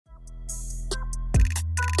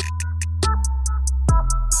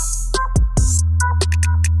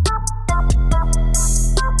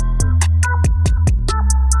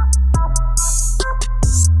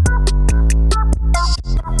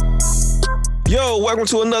Yo, welcome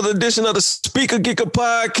to another edition of the Speaker Geeker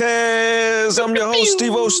Podcast. I'm your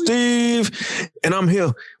host, Steve, and I'm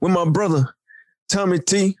here with my brother, Tommy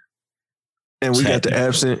T. And we got the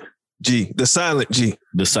absent G, the silent G.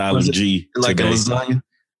 The silent G. Like today. a lasagna.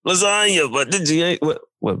 Lasagna, but the G ain't, what,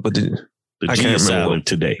 but the G is silent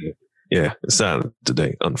today. Yeah, it's silent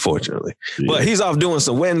today, unfortunately. Yeah. But he's off doing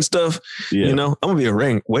some wedding stuff. Yeah. You know, I'm going to be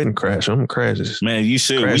a wedding crasher. I'm going to crash this. Man, we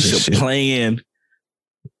should plan.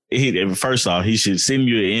 First off, he should send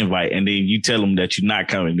you an invite, and then you tell him that you're not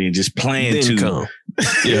coming. Then just plan then to come.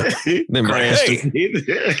 Yeah. Then crash.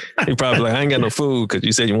 He probably like, I ain't got no food because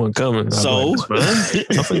you said you weren't coming. So I'm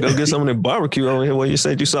finna go get some of the barbecue over here where you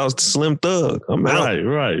said you saw Slim Thug. I'm out.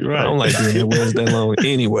 Right. I don't like doing the weddings that long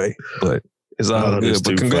anyway, but it's all good.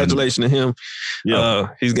 But congratulations to him. Yeah.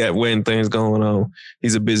 He's got wedding things going on.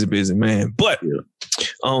 He's a busy man. But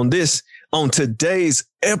on today's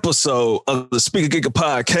episode of the Speaker Geeker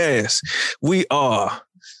Podcast, we are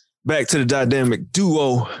back to the dynamic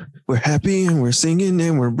duo. We're happy and we're singing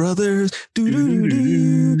and we're brothers.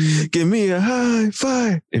 Do. Give me a high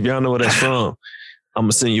five. If y'all know where that's from, I'm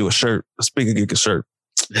gonna send you a shirt, a Speaker Geeker shirt.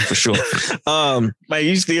 For sure. Man,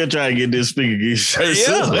 you still trying to get this Speaker Geeker shirt?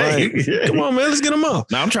 Yeah. Like, come on, man. Let's get them off.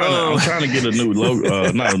 Now I'm trying to get a new logo,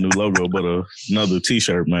 not a new logo, but another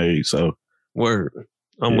T-shirt made. So word,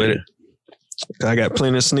 I'm with it. I got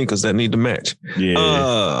plenty of sneakers that need to match.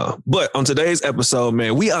 Yeah. But on today's episode,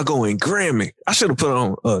 man, we are going Grammy. I should have put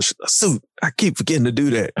on a suit. I keep forgetting to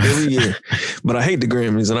do that every year. But I hate the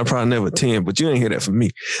Grammys and I probably never attend, but you ain't hear that from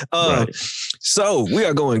me. Right. So we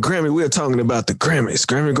are going Grammy. We are talking about the Grammys.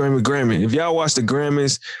 Grammy. If y'all watch the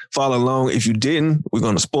Grammys, follow along. If you didn't, we're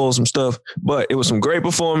going to spoil some stuff. But it was some great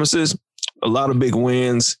performances, a lot of big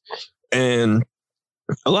wins, and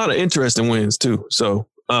a lot of interesting wins too. So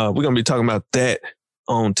we're going to be talking about that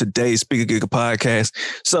on today's Speaker Geeker Podcast.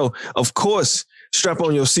 So, of course, strap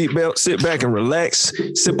on your seatbelt, sit back and relax,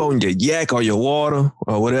 sip on your yak or your water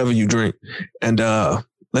or whatever you drink. And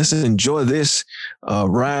let's enjoy this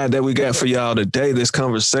ride that we got for y'all today, this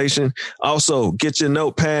conversation. Also, get your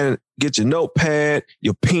notepad,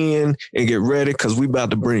 your pen, and get ready because we about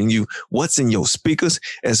to bring you what's in your speakers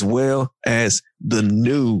as well as the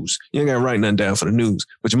news. You ain't got to write nothing down for the news,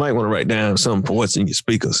 but you might want to write down something for what's in your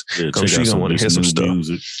speakers. Because she's going to want to hear some stuff.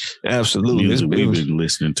 Music. Absolutely. Music we've been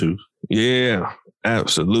listening to. Yeah,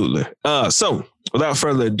 absolutely. So without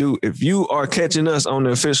further ado, if you are catching us on the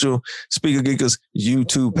official Speaker Geekers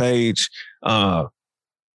YouTube page,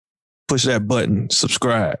 push that button,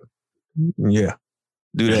 subscribe. Yeah.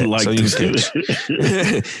 Do that like so you can catch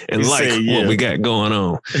and what we got going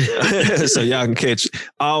on. So y'all can catch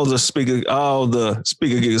all the Speaker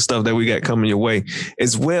Geeker stuff that we got coming your way,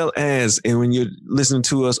 as well as, and when you're listening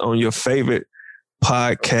to us on your favorite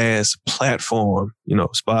podcast platform,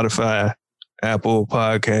 Spotify, Apple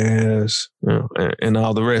Podcasts, and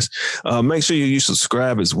all the rest. Make sure you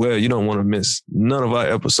subscribe as well. You don't want to miss none of our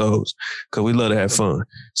episodes because we love to have fun.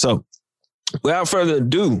 So without further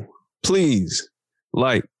ado, please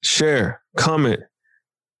like, share, comment,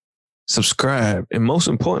 subscribe, and most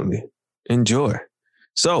importantly, enjoy.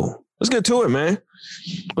 So let's get to it, man.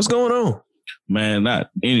 What's going on? Man, not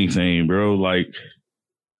anything, bro. Like,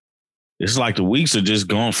 it's like the weeks are just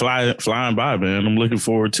going flying by, man. I'm looking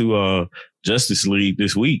forward to Justice League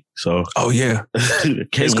this week. So, oh yeah,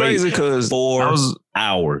 it's crazy because 4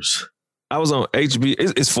 hours. I was on HBO.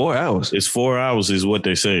 It's 4 hours. It's 4 hours, is what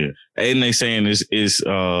they're saying, and they saying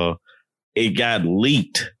it got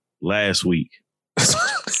leaked last week.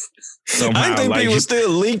 Somehow, I think people still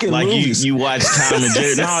leaking like movies. You watch Tom and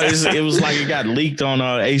Jerry. No, it was like it got leaked on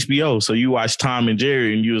HBO. So you watch Tom and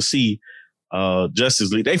Jerry, and you'll see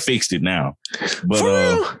Justice League. They fixed it now,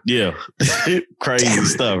 but yeah, crazy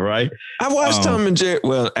stuff, right? I watched Tom and Jerry.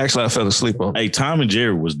 Well, actually, I fell asleep on. Hey, Tom and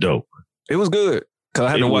Jerry was dope. It was good because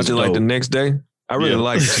I had to watch it like the next day. I really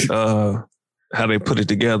liked how they put it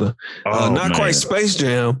together. Not quite Space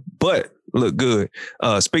Jam, but look good.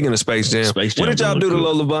 Speaking of Space Jam, what did y'all do to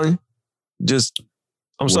Lola Bunny?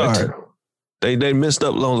 I'm sorry. They messed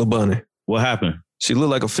up Lola Bunny. What happened? She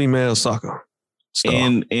looked like a female soccer star.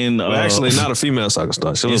 Actually, not a female soccer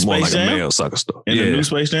star. She looks more like a male soccer star. In the new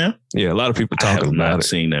Space Jam? Yeah, a lot of people talking about it. I have not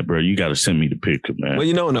seen that, bro. You got to send me the picture, man. Well,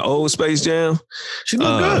 in the old Space Jam, she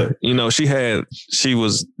looked good. She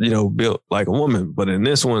was, built like a woman. But in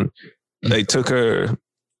this one, they took her,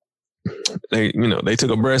 they took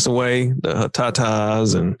her breasts away, her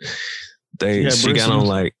tatas, and she got on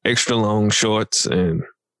like extra long shorts, and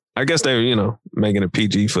I guess they were, making a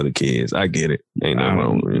PG for the kids. I get it. Ain't nothing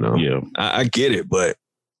wrong, Yeah. I get it, but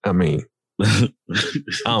I mean, I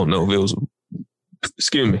don't know if it was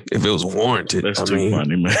excuse me, if it was warranted. That's too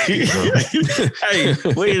funny, man. Hey,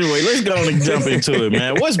 well, anyway, let's go and jump into it,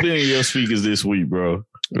 man. What's been in your speakers this week, bro?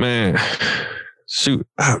 Man, shoot,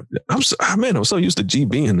 I'm so used to G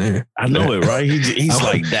being there. I know it, right? He's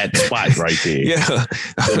like that spot right there. Yeah,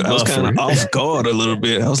 I was kind of off guard a little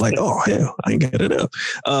bit. I was like, oh hell, I ain't got it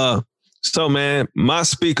up. So man, my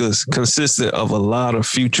speakers consisted of a lot of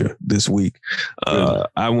Future this week.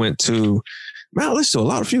 I went to, I listened to a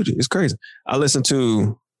lot of Future. It's crazy. I listened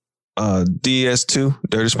to DS2,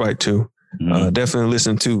 Dirty Sprite 2. Definitely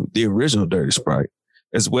listened to the original Dirty Sprite,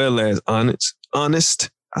 as well as Honest.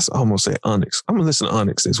 I almost said Onyx. I'm gonna listen to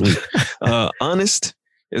Onyx this week. Honest,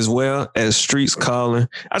 as well as Streets Calling.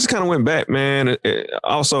 I just kind of went back, man.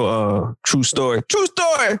 Also, True Story.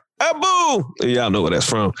 Abu. Y'all know where that's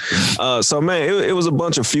from. So man, it was a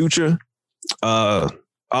bunch of Future.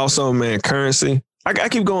 Also, man, Currency. I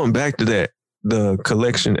keep going back to that. The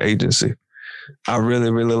Collection Agency. I really,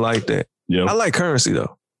 really like that. Yeah, I like Currency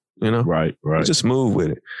though. You know, right. Just move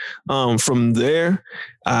with it. From there,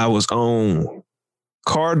 I was on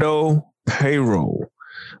Cardo Payroll,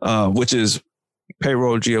 which is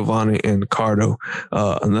Payroll Giovanni and Cardo.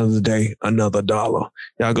 Another day, another dollar.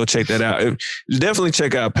 Y'all go check that out. Definitely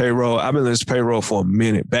check out Payroll. I've been listening to Payroll for a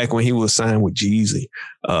minute, back when he was signed with Jeezy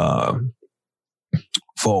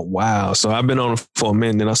for a while. So I've been on it for a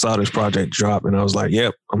minute. Then I saw this project drop and I was like,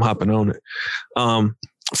 yep, I'm hopping on it.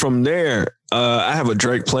 From there, I have a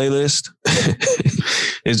Drake playlist.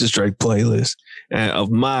 It's just Drake playlist and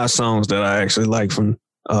of my songs that I actually like from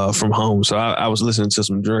home. So I was listening to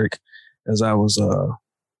some Drake as I was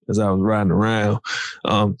riding around.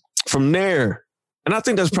 From there, and I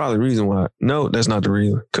think that's probably the reason why. No, that's not the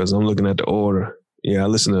reason, because I'm looking at the order. I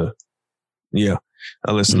listened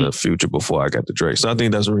to Future before I got to Drake. So I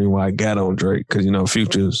think that's the reason why I got on Drake, because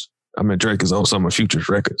Drake is on some of Future's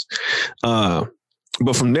records.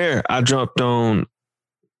 But from there, I jumped on,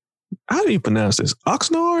 how do you pronounce this?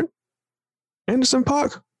 Oxnard? Anderson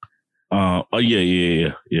 .Paak?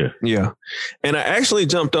 Yeah. And I actually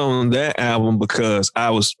jumped on that album because I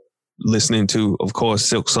was listening to, of course,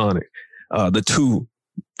 Silk Sonic. The 2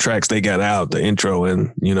 tracks they got out, the intro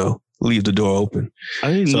and, Leave the Door Open.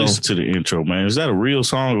 I didn't listen to the intro, man. Is that a real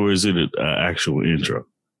song or is it an actual intro?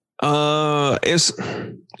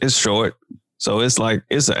 It's short. So it's an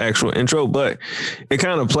actual intro, but it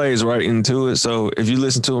kind of plays right into it. So if you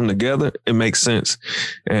listen to them together, it makes sense.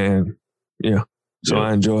 And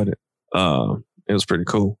I enjoyed it. It was pretty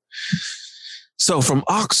cool. So from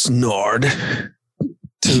Oxnard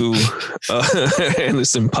to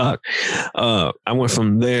Anderson .Paak, I went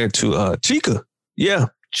from there to Chika. Yeah.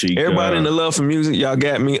 Chika. Everybody in the love for music, y'all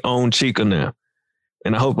got me on Chika now.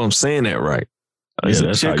 And I hope I'm saying that right. Is it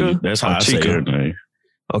Chika? That's how I say her name.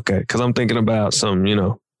 Okay, because I'm thinking about I'm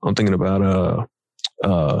thinking about I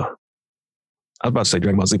was about to say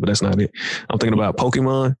Dragon Ball Z, but that's not it. I'm thinking about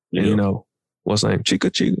Pokemon, and what's the name? Chika,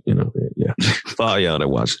 yeah. For all y'all that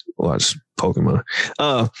watch Pokemon.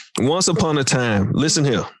 Once upon a time, listen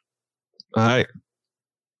here. All right.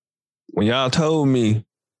 When y'all told me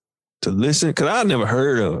to listen, because I never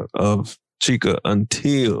heard of Chika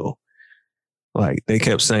until they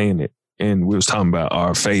kept saying it, and we was talking about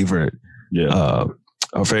our favorite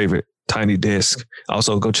Tiny Desk.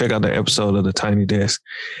 Also, go check out the episode of the Tiny Desk.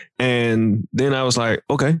 And then I was like,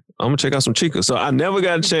 okay, I'm gonna check out some Chika. So I never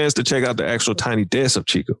got a chance to check out the actual Tiny Desk of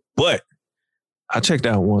Chika, but I checked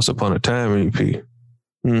out Once Upon a Time EP.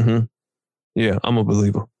 Yeah, I'm a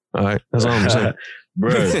believer. All right, that's all I'm saying.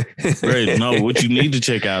 Bro, no, what you need to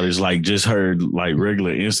check out is just her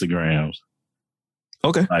regular Instagrams.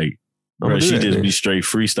 Okay. Bro, she just be straight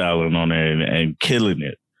freestyling on there and killing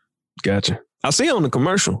it. Gotcha. I see her on the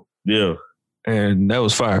commercial. Yeah. And that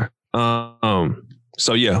was fire.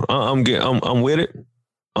 So yeah, I'm with it.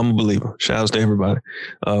 I'm a believer. Shout out to everybody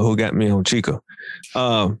who got me on Chika.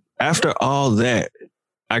 After all that,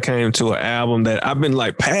 I came to an album that I've been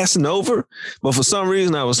passing over, but for some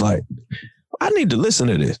reason I was like, I need to listen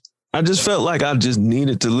to this. I just felt like I just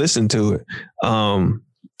needed to listen to it. And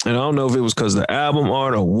I don't know if it was because the album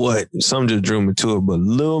art or what. Some just drew me to it. But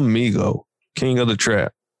Lil Migo, King of the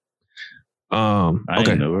Trap. I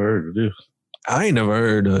ain't never heard of this. I ain't never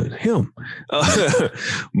heard of him.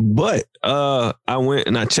 But I went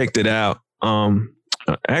and I checked it out.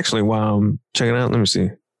 Actually, while I'm checking it out, let me see.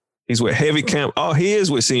 He's with Heavy Camp. Oh, he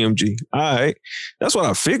is with CMG. All right. That's what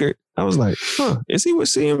I figured. I was like, is he with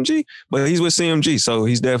CMG? But he's with CMG, so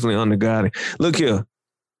he's definitely on the guy. Look here.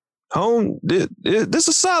 Home, this is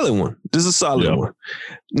a solid one. This is a solid one.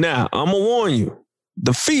 Now, I'm going to warn you.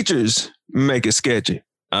 The features make it sketchy.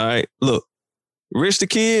 All right. Look, Rich the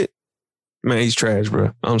Kid, Man, he's trash,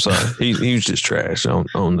 bro. I'm sorry. He was just trash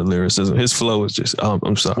on the lyricism. His flow is just.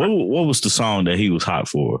 I'm sorry. What was the song that he was hot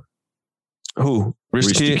for? Who?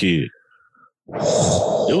 Rich the Kid.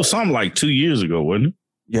 It was something like 2 years ago, wasn't it?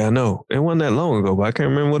 Yeah, I know. It wasn't that long ago, but I can't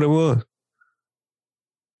remember what it was.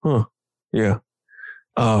 Huh? Yeah.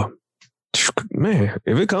 Man,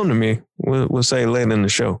 if it come to me, we'll say later in the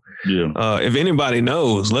show. Yeah. If anybody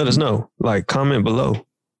knows, let us know. Like, comment below.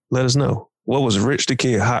 Let us know. What was Rich the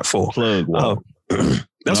Kid hot for? Plug walk.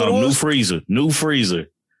 That's what it was? New Freezer.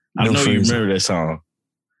 I know you remember that song.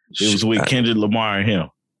 It was with Kendrick Lamar and him.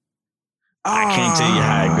 I can't tell you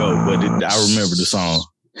how it go, but I remember the song.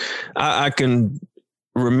 I can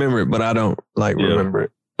remember it, but I don't remember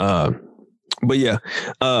it. But yeah,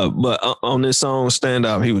 but on this song, Stand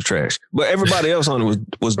Up, he was trash. But everybody else on it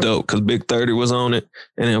was dope because Big 30 was on it.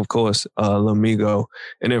 And then, of course, Lil Migo.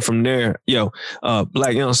 And then from there,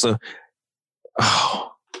 Black Youngster,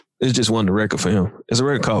 it's just one the record for him. It's a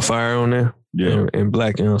record called Fire on there. Yeah. And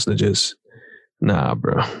Black Youngster just, nah,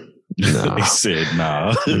 bro. Nah. He said,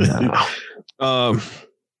 nah.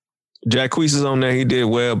 Jacquees is on there. He did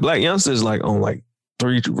well. Black Youngster is on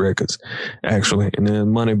 3 records, actually. And then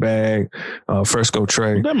Moneybag, Fresco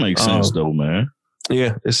Trey. That makes sense, though, man.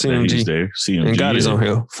 Yeah, it's CMG. He's there. CMG. And Gotti's on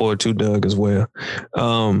here, 4-2 Doug as well.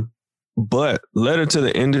 But Letter to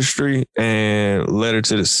the Industry and Letter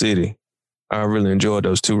to the City, I really enjoyed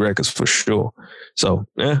those 2 records for sure. So,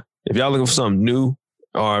 if y'all looking for something new,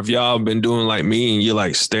 or if y'all been doing like me and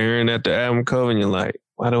you're staring at the album cover and you're like,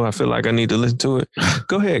 why do I feel like I need to listen to it?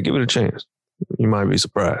 Go ahead, give it a chance. You might be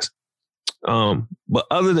surprised. But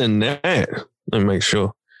other than that, let me make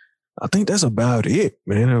sure. I think that's about it,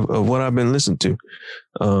 man, of what I've been listening to.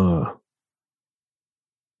 I'll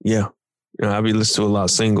be listening to a lot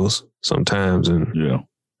of singles sometimes, and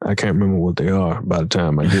I can't remember what they are by the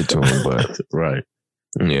time I get to them. But right.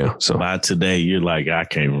 Yeah. So by today, you're like, I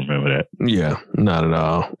can't remember that. Yeah, not at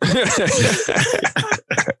all.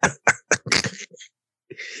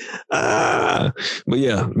 But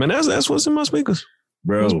yeah, man, that's what's in my speakers.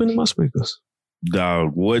 Bro. What's been in my speakers?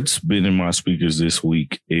 Dog, what's been in my speakers this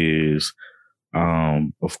week is,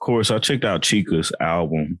 of course, I checked out Chica's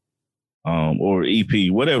album, or EP,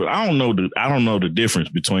 whatever. I don't know the difference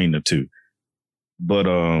between the two. But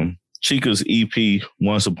Chica's EP,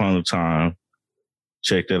 Once Upon a Time,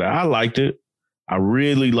 checked it out. I liked it. I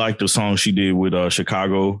really liked the song she did with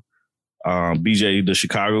Chicago, BJ the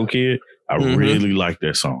Chicago Kid. I really liked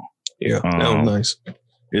that song. Yeah, that was nice.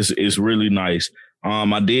 It's really nice.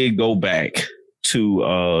 I did go back to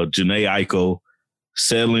Jhené Aiko,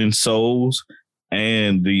 Selling Souls,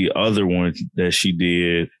 and the other one that she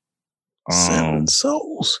did. Selling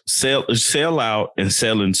Souls. Sell Out and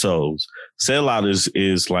Selling Souls. Sell Out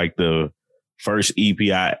is like the first EP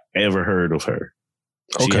I ever heard of her.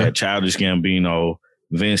 She had Childish Gambino,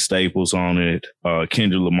 Vince Staples on it.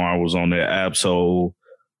 Kendrick Lamar was on there. Ab-Soul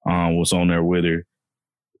was on there with her.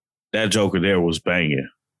 That Joker there was banging,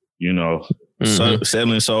 you know.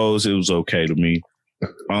 Selling Souls, it was okay to me.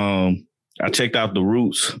 I checked out the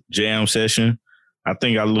Roots jam session. I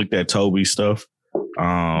think I looked at Toby's stuff.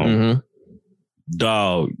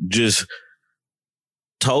 Dog, just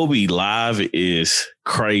Toby live is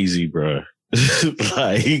crazy, bro.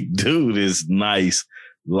 Like, dude is nice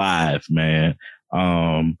live, man.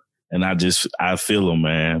 And I feel him,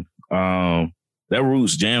 man. That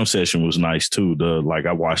Roots jam session was nice too.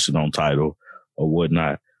 I watched it on Tidal or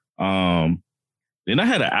whatnot. Then I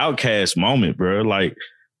had an Outkast moment, bro. Like,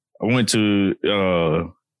 I went to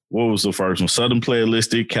what was the first one? Southern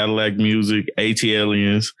Playalistic, Cadillac Music,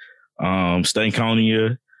 ATLiens,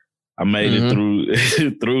 Stankonia. I made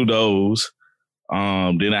it through those.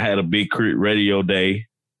 Then I had a Big Crit Radio Day.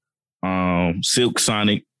 Silk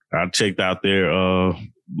Sonic. I checked out their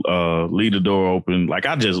Leave the Door Open. Like,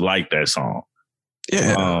 I just like that song.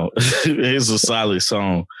 Yeah. It's a solid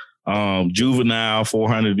song. Juvenile,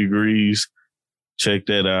 400 Degrees. Check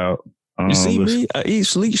that out. You see me? I eat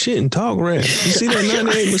sleek shit and talk rap. You see that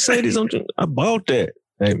 98 Mercedes? I bought that.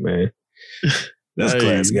 Hey, man. That's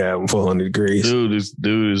class guy on 400 Degrees.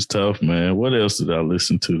 Dude is tough, man. What else did I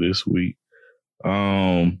listen to this week?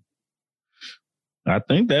 I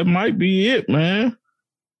think that might be it, man.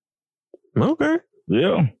 Okay.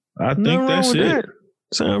 Yeah. I think that's it. That.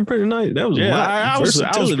 Sound pretty nice. That was I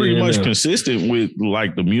was pretty much consistent with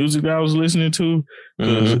like the music that I was listening to.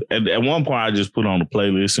 Because at one point I just put on a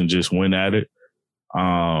playlist and just went at it.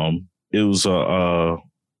 It was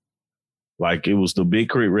it was the Big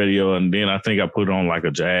Crit Radio, and then I think I put on like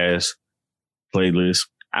a jazz playlist.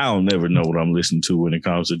 I don't never know what I'm listening to when it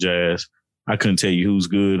comes to jazz. I couldn't tell you who's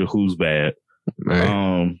good or who's bad.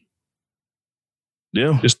 Man.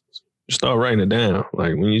 Yeah. start writing it down.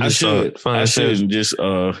 Like when you just I should just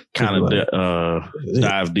kind of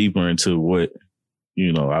dive deeper into what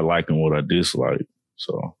I like and what I dislike.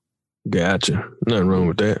 So gotcha. Nothing wrong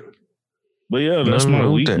with that. But yeah, that's my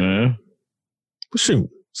week, man. Well, shoot,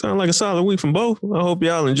 sound like a solid week from both. I hope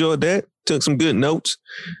y'all enjoyed that. Took some good notes,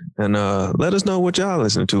 and let us know what y'all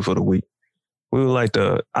listening to for the week. We would like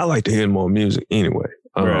to. I like to hear more music anyway.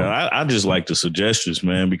 I just like the suggestions,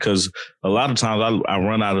 man, because a lot of times I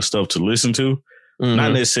run out of stuff to listen to. Mm-hmm.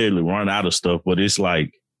 Not necessarily run out of stuff, but it's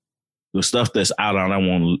like the stuff that's out. I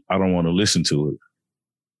don't want to listen to it.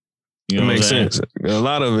 It makes sense. A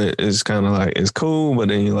lot of it is kind of like, it's cool, but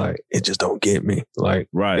then you're like, it just don't get me. Like,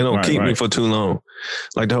 it don't keep me for too long.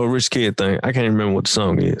 Like the whole Rich Kid thing. I can't remember what the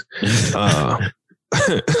song is.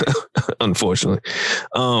 Unfortunately.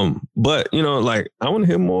 But like I want to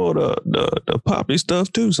hear more of the poppy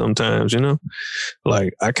stuff too sometimes,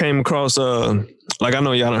 Like I came across like I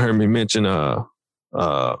know y'all done heard me mention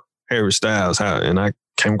Harry Styles, and I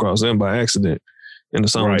came across them by accident. In the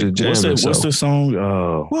song, just jamming. What's the song?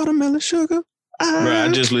 Watermelon Sugar. I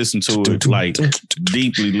just listened to it, like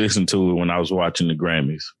deeply listened to it when I was watching the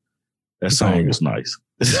Grammys. That song was nice.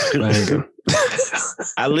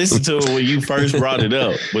 I listened to it when you first brought it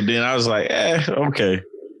up, but then I was like, okay.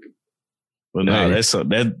 But no,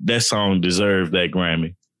 that song deserved that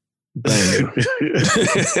Grammy.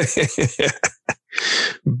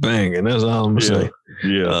 Banging. That's all I'm gonna say.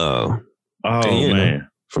 Yeah. Man.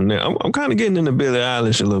 From there, I'm kind of getting into Billie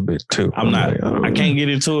Eilish a little bit too. I can't get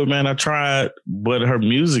into it, man. I tried, but her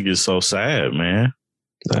music is so sad, man.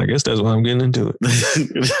 I guess that's why I'm getting into it.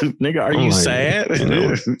 Nigga, are you sad?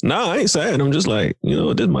 No, I ain't sad. I'm just like,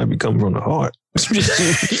 this might be coming from the heart.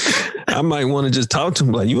 I might want to just talk to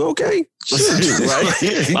him like, you okay?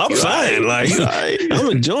 Right? I'm fine. Like, I'm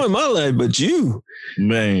enjoying my life, but you,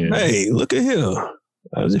 man. Hey, look at here.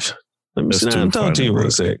 Let me sit down and talk to you for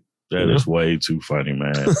a sec. That is way too funny,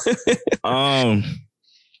 man.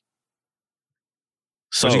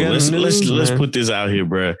 So let's put this out here,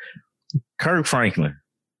 bro. Kirk Franklin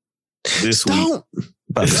this week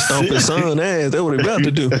about to stomp his son ass. That's what he about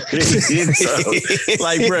to do.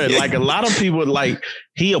 Like, bro, like a lot of people, like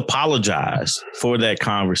he apologized for that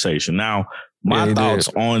conversation. Now, my thoughts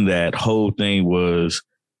on that whole thing was,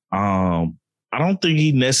 I don't think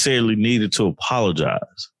he necessarily needed to apologize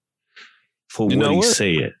for what he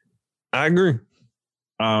said. I agree.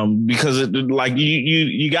 Because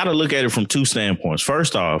you got to look at it from two standpoints.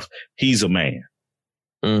 First off, he's a man.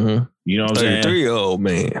 Mm-hmm. You know what I'm saying? 33-year-old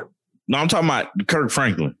man. No, I'm talking about Kirk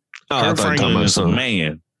Franklin. Kirk Franklin is a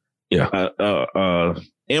man. Yeah.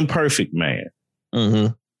 Imperfect man. Mm-hmm.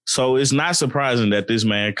 So it's not surprising that this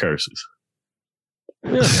man curses.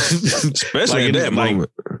 Yeah. Especially in that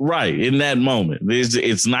moment. Right. In that moment.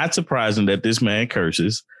 It's not surprising that this man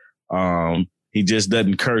curses. He just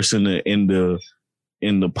doesn't curse in the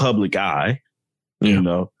public eye, you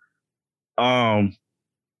know.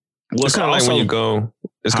 It's kind of like when you go.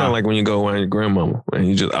 It's kind of like when you go around your grandmama and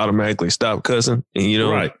you just automatically stop cussing,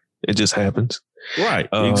 and it just happens. Right.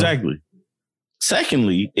 Exactly.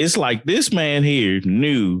 Secondly, it's like this man here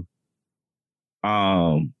knew,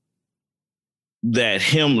 that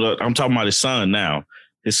I'm talking about his son now.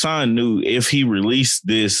 His son knew if he released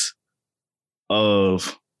this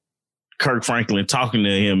of Kirk Franklin talking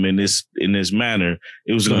to him in this manner,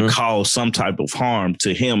 it was going to cause some type of harm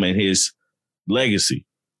to him and his legacy.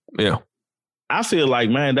 Yeah. I feel like,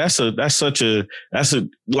 man, that's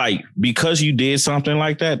because you did something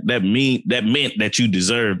like that meant that you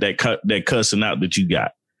deserved that cussing out that you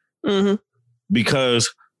got. Mm-hmm.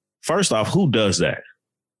 Because first off, who does that?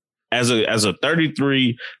 As a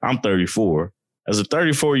 33, I'm 34. As a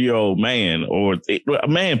 34-year-old man, or a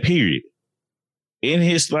man, period, in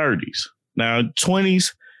his 30s. Now,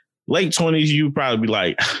 20s, late 20s, you probably be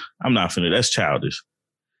like, I'm not finna, that's childish.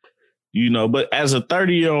 But as a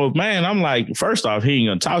 30-year-old man, I'm like, first off, he ain't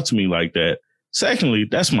gonna talk to me like that. Secondly,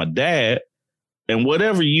 that's my dad. And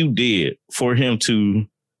whatever you did for him to,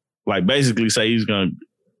 like, basically say he's gonna,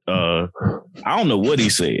 I don't know what he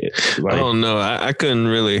said. Like, I don't know. I couldn't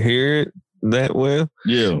really hear it that well.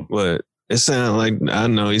 Yeah. But it sounded like, I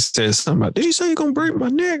know he said something about, did he say you're going to break my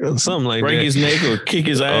neck or something like break that? Break his neck or kick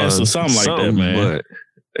his ass or something like that, man.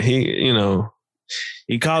 But he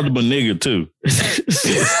called him a nigga too.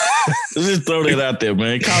 Just throw that out there,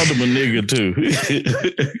 man. He called him a nigga too.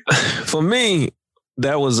 For me,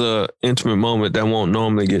 that was a intimate moment that won't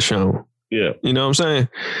normally get shown. Yeah. You know what I'm saying?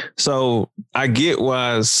 So I get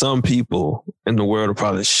why some people in the world are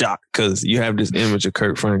probably shocked because you have this image of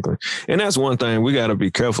Kirk Franklin. And that's one thing we got to be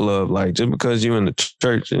careful of. Like, just because you're in the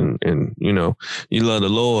church and you know, you love the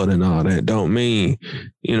Lord and all that don't mean,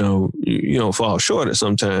 you know, you don't fall short at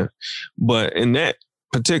some time. But in that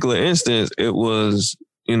particular instance, it was,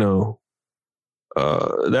 you know,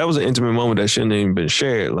 that was an intimate moment that shouldn't even been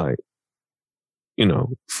shared. Like, you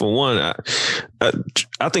know, for one,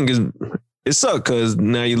 I think it sucked because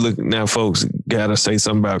now folks gotta say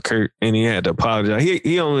something about Kirk, and he had to apologize. I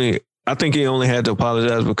think he only had to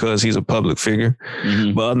apologize because he's a public figure.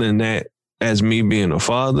 Mm-hmm. But other than that, as me being a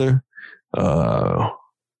father, that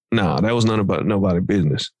was nobody's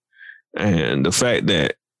business. And the fact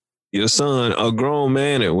that your son, a grown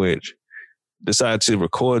man at which, decided to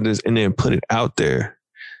record this and then put it out there,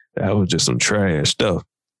 that was just some trash stuff.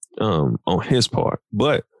 On his part.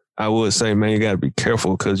 But I would say, man, you got to be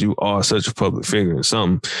careful because you are such a public figure and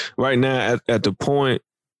something. Right now, at the point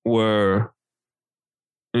where,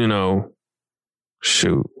 you know,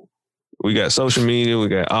 shoot, we got social media, we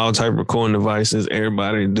got all type of recording devices,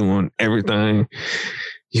 everybody doing everything.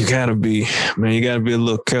 You got to be a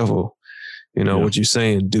little careful, you know, what you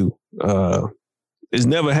say and do. It's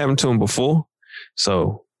never happened to him before.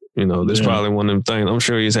 So, you know, this is probably one of them things. I'm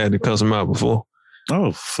sure he's had to cuss him out before.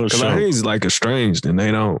 Oh, for sure. Because I think he's like estranged and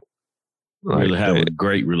they don't really have a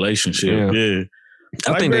great relationship. Yeah.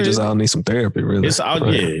 I think they just all need some therapy, really.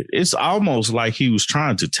 It's almost like he was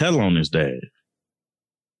trying to tell on his dad.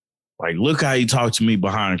 Like, look how he talked to me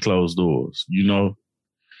behind closed doors, you know,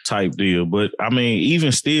 type deal. But I mean,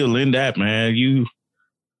 even still in that, man, you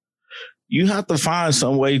have to find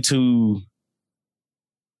some way to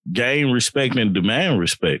gain respect and demand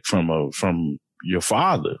respect from your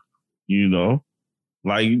father, you know.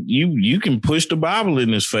 Like you can push the Bible in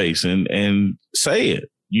his face and say it,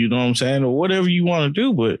 you know what I'm saying, or whatever you want to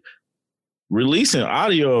do. But releasing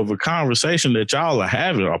audio of a conversation that y'all are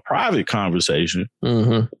having, a private conversation,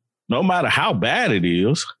 no matter how bad it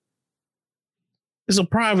is, it's a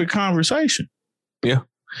private conversation. Yeah.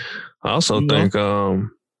 I also think, you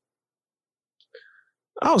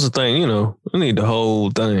know, we need the whole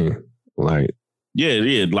thing. Like,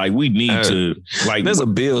 yeah. Like we need to, like, there's a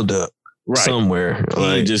build up. Right. Somewhere. He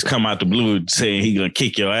like, just come out the blue saying he gonna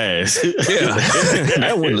kick your ass. Yeah.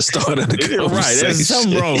 That wouldn't have started the conversation. Right. There's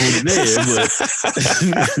something wrong there.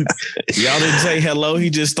 But y'all didn't say hello.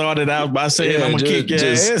 He just started out by saying, I'm gonna kick your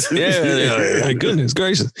ass. Yeah. Goodness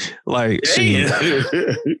gracious. Like,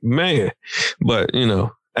 man. But, you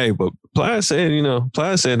know, hey, but Plies said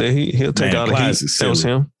that he'll take all the heat. That was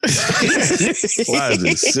him. Plies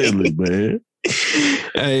is silly, man.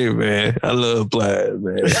 Hey man, I love Plies,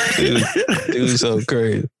 man. Dude's so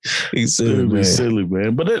crazy. He's silly,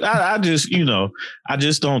 man. But I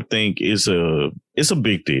just don't think it's a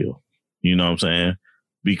big deal. You know what I'm saying?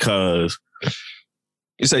 Because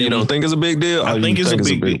you say you don't think it's a big deal. I think it's a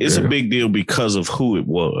big deal. It's a big deal because of who it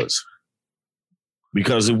was.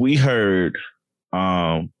 Because if we heard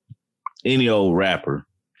any old rapper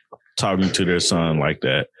talking to their son like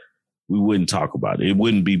that, we wouldn't talk about it. It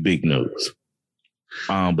wouldn't be big news.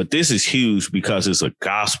 But this is huge because it's a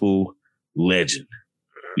gospel legend.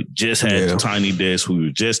 We just had the Tiny Desk. We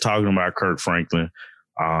were just talking about Kirk Franklin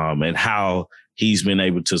and how he's been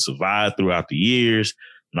able to survive throughout the years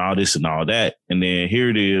and all this and all that. And then here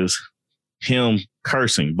it is, him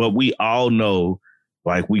cursing. But we all know,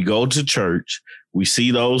 like, we go to church, we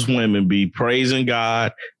see those women be praising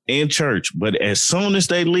God in church. But as soon as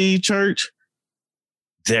they leave church,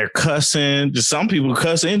 they're cussing. Some people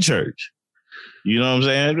cuss in church. You know what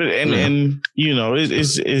I'm saying? And you know,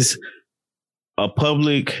 it's a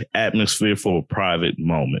public atmosphere for a private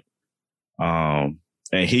moment. And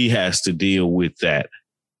he has to deal with that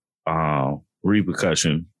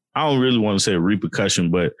repercussion. I don't really want to say repercussion,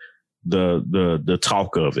 but the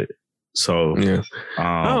talk of it. So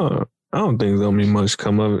I don't think there's gonna be much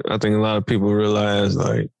come of it. I think a lot of people realize,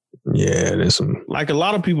 like, there's some, like, a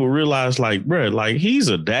lot of people realize, like, bro, like, he's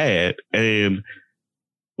a dad, and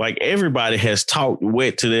like, everybody has talked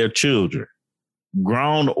wet to their children,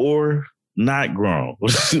 grown or not grown.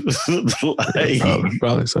 Like,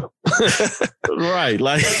 probably so. Right.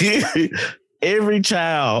 Like, every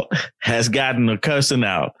child has gotten a cussing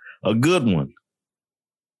out, a good one.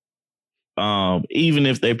 Even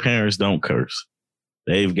if their parents don't curse,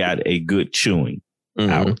 they've got a good chewing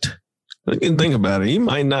out. You can think about it. He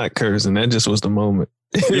might not curse, and that just was the moment.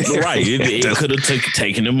 Right. It could have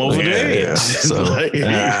taken him over the edge. So,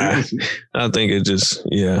 I think it just,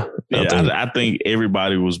 I think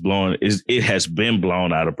everybody was blown. It has been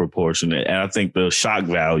blown out of proportion. And I think the shock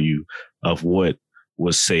value of what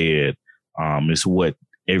was said It's what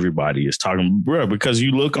everybody is talking, bro. Because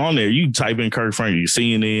you look on there, you type in Kirk Franklin,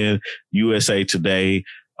 CNN, USA Today,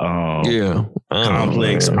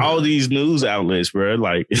 Complex, all these news outlets, bro.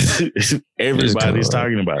 Like everybody's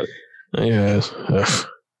talking about it.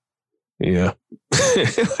 Yeah.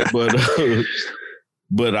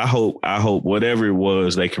 But I hope whatever it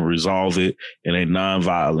was, they can resolve it in a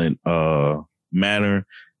nonviolent manner,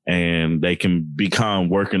 and they can become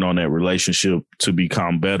working on that relationship to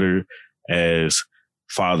become better as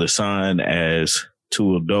father-son, as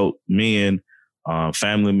two adult men,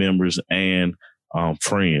 family members, and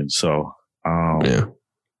friends. So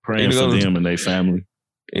praying for them and their family.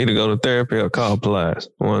 Either go to therapy or call Plies.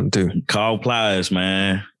 1, 2. Call Plies,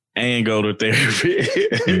 man. And go to therapy.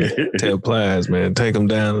 Tell Plies, man, take them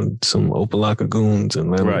down some Opalaka goons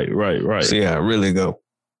and let them right. see how it really go.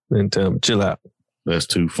 Then tell them, chill out. That's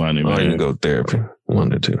too funny, man. Or you can go to therapy.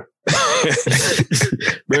 1 or 2.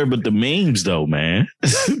 Bro, but the memes though, man.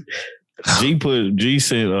 G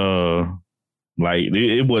sent like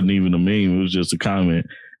it wasn't even a meme, it was just a comment.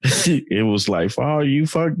 It was like, for all you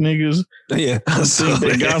fuck niggas, yeah, I think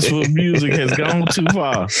the gospel music has gone too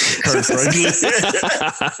far. Kirk Franklin.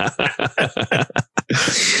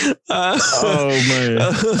 Oh man,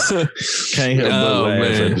 can't help but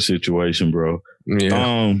laugh at the situation, bro.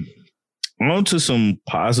 Yeah. On to some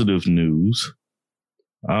positive news.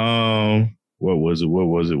 What was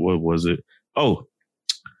it? Oh,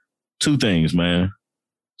 2 things, man.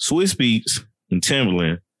 Swiss Beats and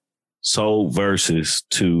Timbaland sold Versus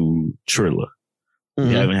to Trilla.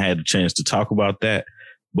 We haven't had a chance to talk about that,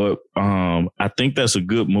 but I think that's a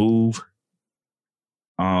good move.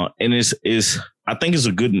 And I think it's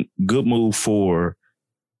a good move for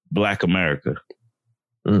Black America.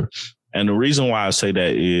 And the reason why I say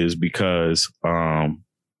that is because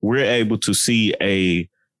we're able to see a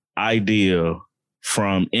idea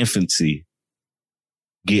from infancy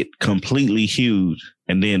get completely huge,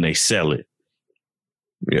 and then they sell it.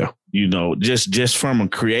 Yeah. You know, just from a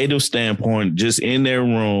creative standpoint, just in their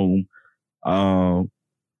room,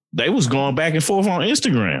 they was going back and forth on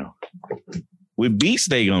Instagram with beats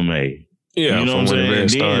they gonna make. Yeah, you know what I'm saying? And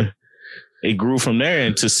then it grew from there,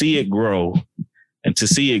 and to see it grow,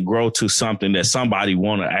 to something that somebody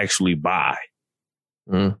want to actually buy.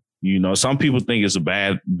 You know, some people think it's a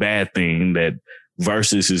bad thing that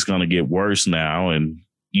Versus is gonna get worse now, and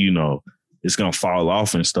you know it's gonna fall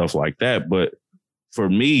off and stuff like that. But for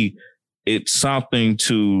me, it's something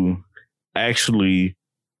to actually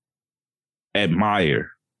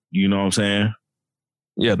admire. You know what I'm saying?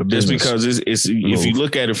 Yeah, the business. Just because it's if you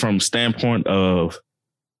look at it from the standpoint of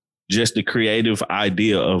just the creative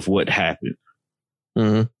idea of what happened.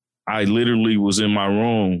 I literally was in my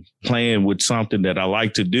room playing with something that I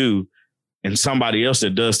like to do, and somebody else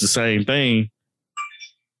that does the same thing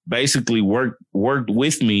basically worked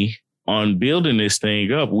with me on building this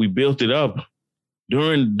thing up. We built it up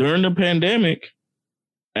during the pandemic,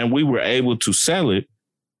 and we were able to sell it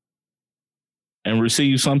and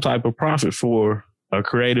receive some type of profit for a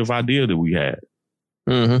creative idea that we had.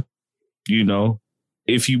 You know,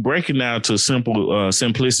 if you break it down to simple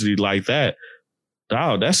simplicity like that,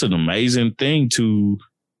 dog, that's an amazing thing to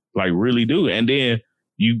like really do. And then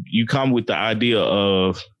you come with the idea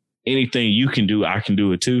of anything you can do, I can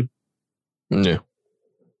do it too. Yeah.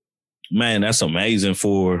 Man, that's amazing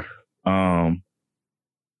for the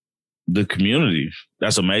community.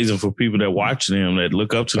 That's amazing for people that watch them, that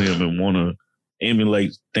look up to them and want to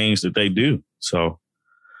emulate things that they do. So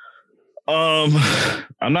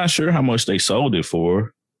I'm not sure how much they sold it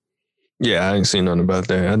for. Yeah, I ain't seen nothing about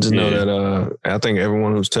that. I just know that I think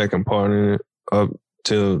everyone who's taking part in it up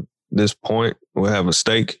till this point will have a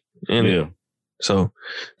stake in it. So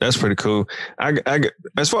that's pretty cool. I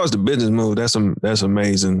as far as the business move, that's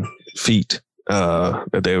amazing feat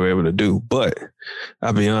that they were able to do. But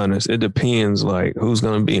I'll be honest, it depends like who's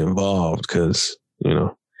going to be involved, because you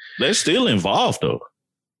know they're still involved though.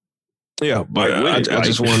 Yeah, but I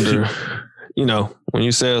just wonder. You know, when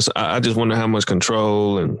you say, I just wonder how much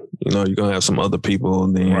control, and you know, you're gonna have some other people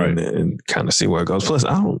then and kind of see where it goes. Plus,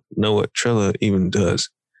 I don't know what Trilla even does.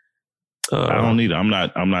 I don't either. I'm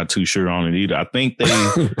not too sure on it either. I think they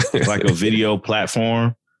like a video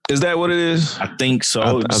platform. Is that what it is? I think so.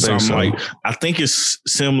 I think so. Like, I think it's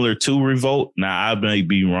similar to Revolt. Now I may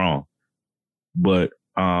be wrong, but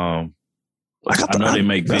I know they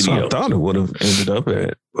make videos. That's what I thought it would have ended up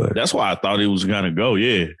at. But that's why I thought it was gonna go.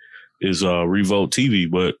 Yeah. Is Revolt TV,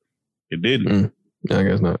 but it didn't. I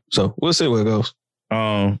guess not. So we'll see where it goes.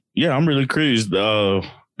 Yeah, I'm really curious.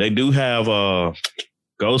 They do have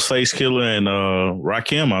Ghostface Killah and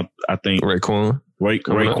Rakim, I think. Raekwon.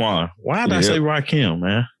 Raekwon. Why did I say Rakim,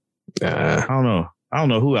 man? I don't know. I don't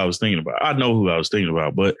know who I was thinking about. I know who I was thinking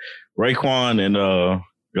about, but Raekwon and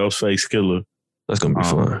Ghostface Killah. That's gonna be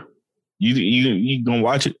fun. You gonna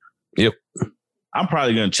watch it? Yep. I'm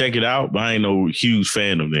probably gonna check it out, but I ain't no huge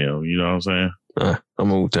fan of them. You know what I'm saying?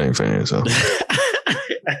 I'm a Wu-Tang fan, so.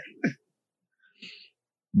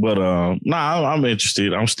 But I'm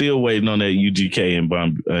interested. I'm still waiting on that UGK and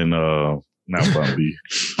not Bumby.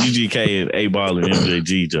 UGK and A-Ball and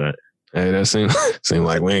MJG joint. Hey, that seemed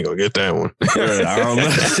like we ain't gonna get that one. I don't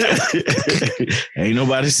know. Ain't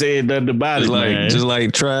nobody saying nothing about it, man. Just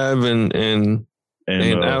like Tribe and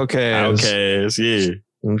Outkast. Outkast, yeah.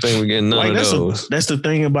 I don't think we're getting none of those. That's the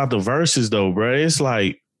thing about the verses, though, bro. It's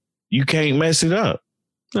like you can't mess it up.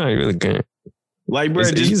 No, you really can't. Like, bro,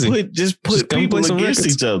 just put people against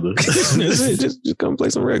each other. That's it. Just come play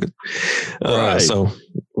some records. Right. So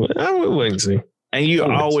I would wait and see. And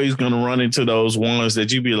you're always gonna run into those ones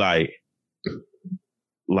that you be like,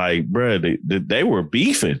 bro, they were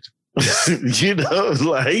beefing. You know,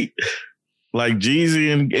 like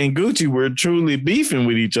Jeezy and Gucci were truly beefing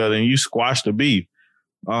with each other, and you squashed the beef.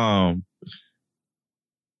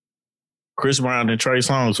 Chris Brown and Trey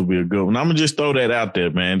Songz will be a good one. I'm gonna just throw that out there,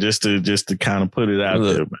 man, just to kind of put it out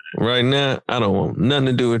there, man. Right now, I don't want nothing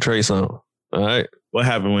to do with Trey Songz. All right, what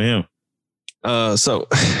happened with him? So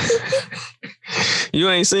you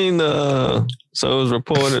ain't seen the. So it was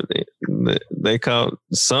reported that they caught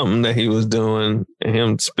something that he was doing, and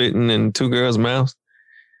him spitting in two girls' mouths.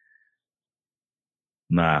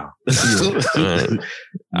 Nah. I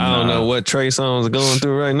don't know what Trey Songz is going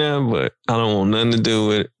through right now, but I don't want nothing to do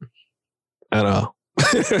with it at all.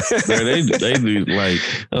 they do like.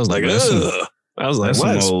 I was like, ugh. I was like,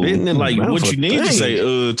 what? Spitting in like what you need to say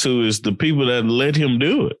to is the people that let him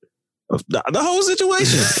do it. The whole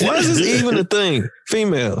situation. Why is this even a thing?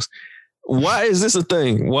 Females. Why is this a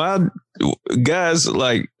thing? Why guys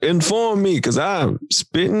like inform me? Because I'm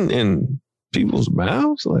spitting in people's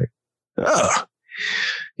mouths. Like, ugh.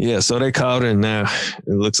 Yeah, so they caught it, and now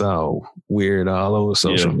it looks all weird all over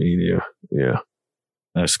social media. Yeah.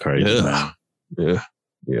 That's crazy, man.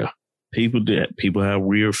 Yeah. People have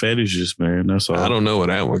weird fetishes, man. That's all. I don't know where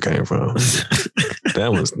that one came from.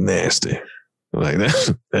 That was nasty. Like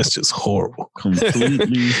that's just horrible. Completely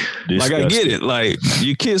disgusting. Like I get it. Like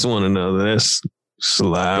you kiss one another, that's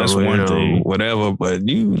saliva, that's one thing, whatever. But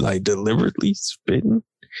you like deliberately spitting,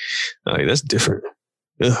 like that's different.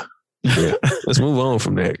 Ugh. Yeah. Let's move on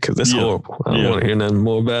from that because that's horrible. I don't want to hear nothing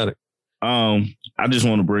more about it. I just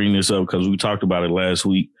want to bring this up because we talked about it last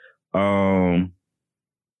week.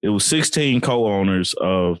 It was 16 co-owners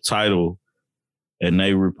of Tidal, and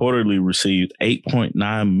they reportedly received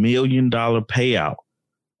 $8.9 million payout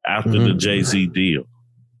after the Jay-Z deal.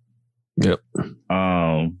 Yep.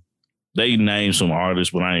 They named some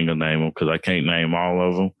artists, but I ain't gonna name them because I can't name all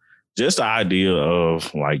of them. Just the idea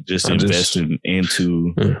of like just investing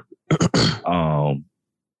into,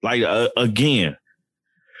 again,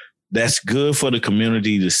 that's good for the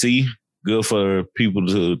community to see. Good for people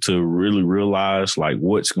to really realize like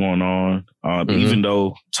what's going on. Even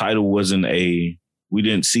though Tidal we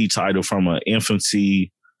didn't see Tidal from an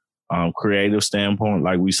infancy creative standpoint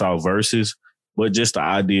like we saw Versus, but just the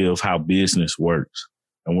idea of how business works.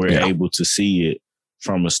 And we're able to see it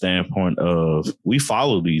from a standpoint of we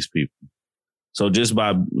follow these people. So just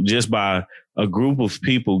by a group of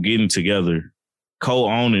people getting together,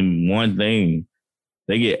 co-owning one thing,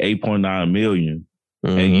 they get 8.9 million.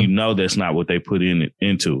 And you know that's not what they put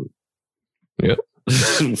into it. Yep.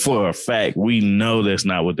 For a fact, we know that's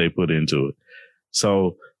not what they put into it.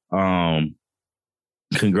 So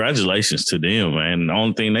congratulations to them, man. The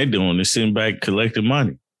only thing they're doing is sitting back collecting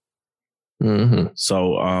money.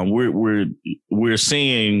 So we're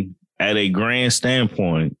seeing at a grand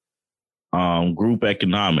standpoint group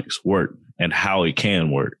economics work and how it can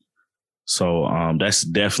work. So that's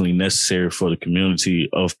definitely necessary for the community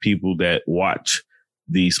of people that watch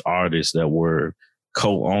these artists that were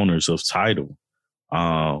co-owners of Tidal.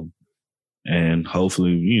 And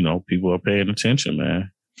hopefully, people are paying attention,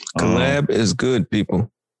 man. Collab is good,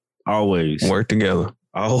 people. Always. Work together.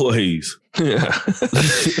 Always. Yeah.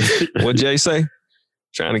 What Jay say?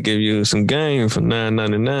 Trying to give you some game for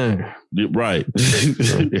 $9.99. Right.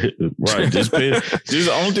 Right. Just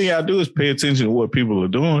the only thing I do is pay attention to what people are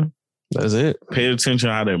doing. That's it. Pay attention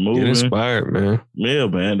to how they're moving. Get inspired, man. Yeah,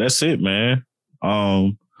 man. That's it, man.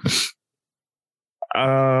 I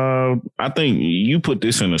think you put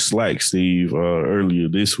this in a Slack, Steve, earlier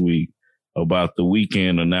this week about the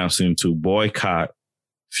Weeknd announcing to boycott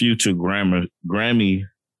future Grammy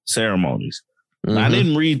ceremonies. I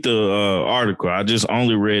didn't read the article. I just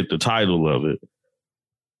only read the title of it.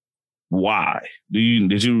 why?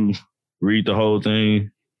 Did you read the whole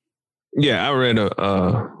thing? Yeah, I read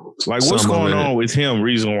like what's going on with him?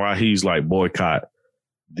 Reason why he's like boycott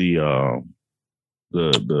the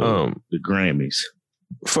Grammys.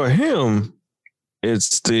 For him,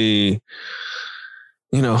 it's the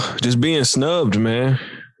just being snubbed, man.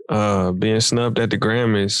 Being snubbed at the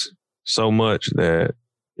Grammys so much that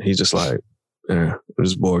he's just like,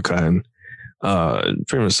 just boycotting. Pretty much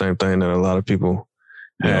the same thing that a lot of people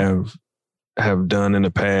have done in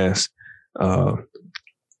the past.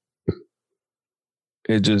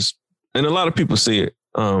 It just, and a lot of people see it.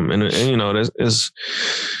 And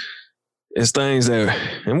it's things that,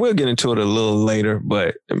 and we'll get into it a little later,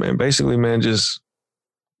 but man, basically, man, just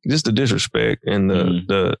the disrespect and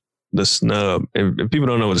the snub. If people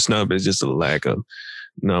don't know what a snub is, just a lack of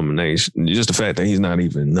nomination. Just the fact that he's not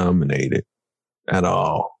even nominated at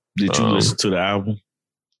all. Did you listen to the album?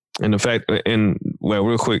 And the fact, well,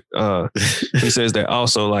 real quick, he says that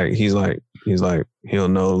also, like, he's like he'll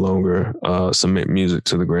no longer submit music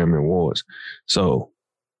to the Grammy Awards. So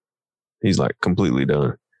he's like completely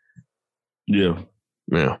done. Yeah.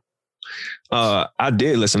 Yeah. I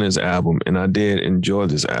did listen to this album and I did enjoy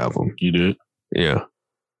this album. You did? Yeah.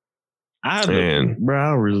 I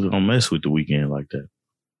really don't mess with The Weeknd like that.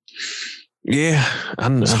 Yeah.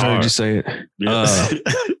 I've heard you say it. Yeah.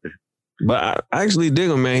 But I actually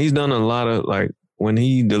dig him, man. He's done a lot of, like, when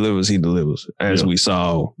he delivers, as we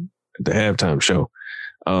saw at the halftime show.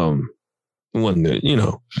 Wasn't it,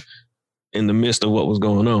 in the midst of what was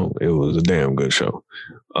going on, it was a damn good show.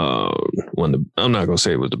 I'm not gonna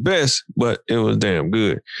say it was the best, but it was damn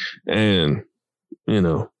good. And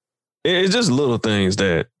it's just little things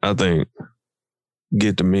that I think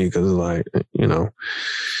get to me because, like,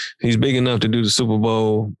 he's big enough to do the Super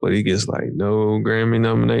Bowl, but he gets like no Grammy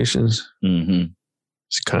nominations. Mm-hmm.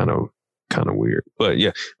 It's kind of weird, but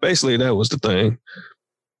yeah, basically that was the thing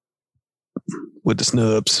with the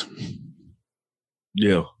snubs.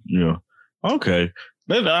 Yeah. Okay.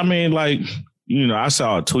 I mean, like, I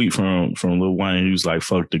saw a tweet from Lil Wayne who's like,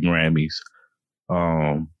 fuck the Grammys.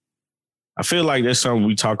 I feel like that's something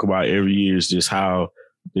we talk about every year is just how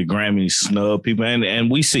the Grammys snub people.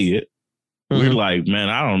 And we see it. Mm-hmm. We're like, man,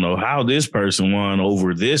 I don't know how this person won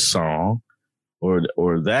over this song or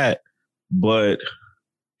that. But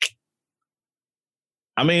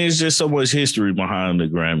I mean, it's just so much history behind the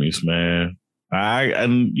Grammys, man.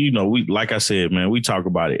 We, like I said, man, we talk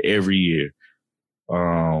about it every year.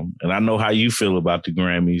 And I know how you feel about the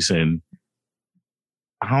Grammys, and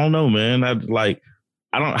I don't know, man.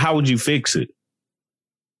 How would you fix it?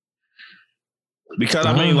 Because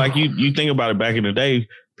I mean, like you think about it, back in the day,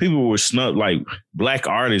 people were snubbed, like black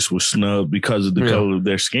artists were snubbed because of the color of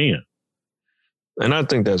their skin. And I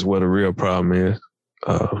think that's what the real problem is.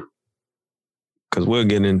 Because we'll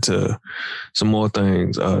get into some more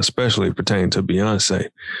things, especially pertaining to Beyonce.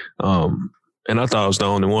 And I thought I was the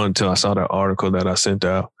only one until I saw that article that I sent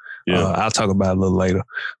out. Yeah. I'll talk about it a little later.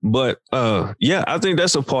 But I think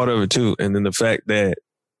that's a part of it too. And then the fact that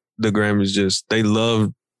the Grammys they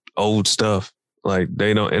love old stuff. Like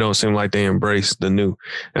it don't seem like they embrace the new.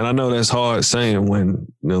 And I know that's hard saying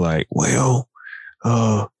when they're like, what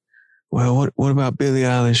about Billie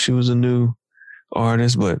Eilish? She was a new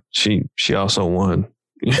artist, but she also won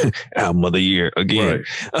album of the year again.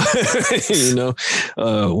 Right.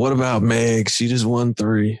 What about Meg? She just won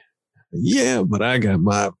 3. Yeah, but I got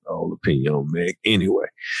my own opinion on Meg anyway.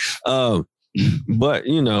 But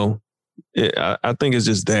I think it's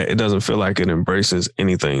just that it doesn't feel like it embraces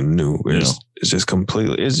anything new. It's just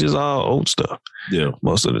completely, it's just all old stuff. Yeah,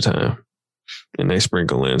 most of the time. And they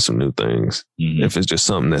sprinkle in some new things if it's just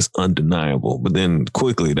something that's undeniable. But then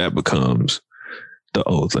quickly that becomes the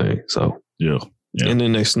old thing. So yeah. And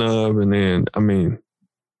then they snub, and then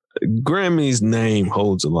Grammy's name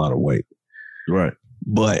holds a lot of weight, right?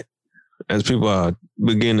 But as people are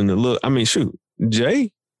beginning to look, I mean, shoot,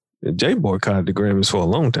 Jay boycotted the Grammys for a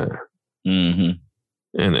long time, and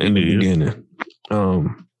in the beginning,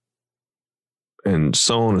 and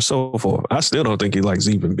so on and so forth. I still don't think he likes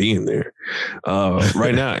even being there.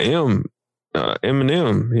 Right now,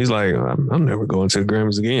 Eminem, he's like, I'm never going to the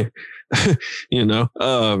Grammys again. And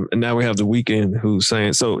now we have The Weeknd who's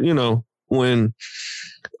saying, so, when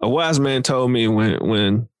a wise man told me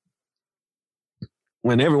when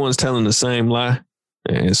everyone's telling the same lie,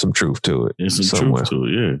 there's some truth to it. There's some truth to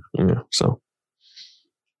it, yeah. Yeah. So.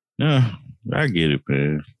 Yeah, I get it,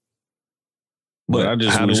 man. But how do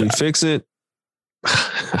we fix it?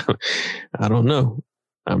 I don't know.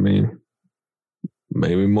 I mean,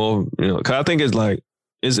 maybe more, cause I think it's like,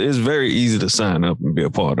 it's very easy to sign up and be a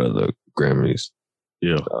part of the Grammys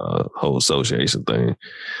Yeah. Whole association thing.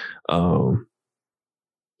 So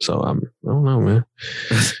I don't know, man.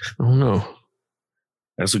 I don't know.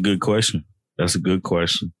 That's a good question.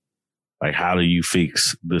 Like, how do you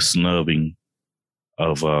fix the snubbing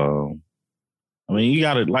of? I mean, you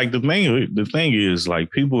got to like the thing is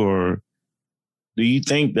like people are. Do you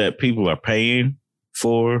think that people are paying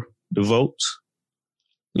for the votes?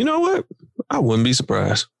 You know what? I wouldn't be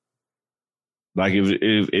surprised. Like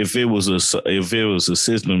if it was a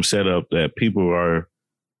system set up that people are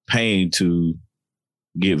paying to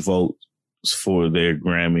get votes for their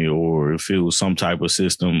Grammy, or if it was some type of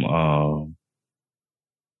system,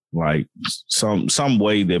 like some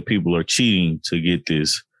way that people are cheating to get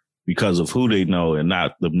this because of who they know and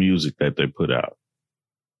not the music that they put out.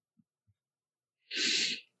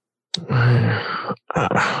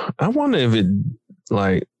 I wonder if it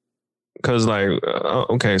like, cause like,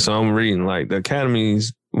 okay, so I'm reading like the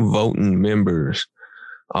Academy's voting members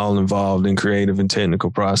all involved in creative and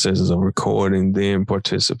technical processes of recording, then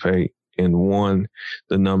participate in one,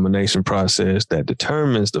 the nomination process that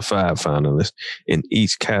determines the 5 finalists in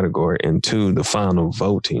each category, and 2, the final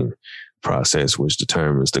voting process, which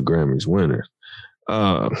determines the Grammys winners.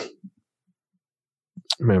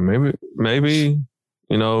 Man, maybe,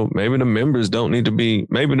 you know, maybe the members don't need to be,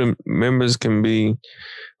 maybe the members can be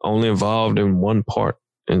only involved in one part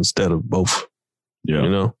instead of both. Yeah. You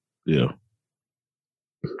know? Yeah.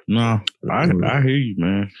 No, I hear you,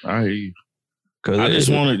 man. I hear you. Cause I just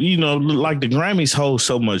want to, you know, like the Grammys hold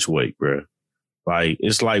so much weight, bro. Like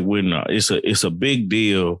it's like when it's a big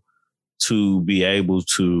deal to be able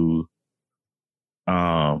to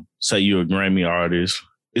say you're a Grammy artist.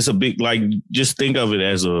 It's a big, like, just think of it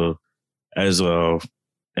as an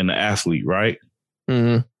athlete, right?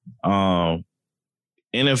 Mm-hmm.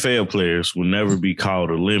 NFL players will never be called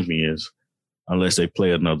Olympians unless they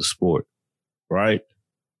play another sport, right?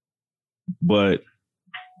 But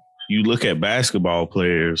you look at basketball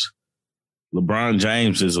players, LeBron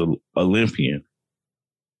James is an Olympian.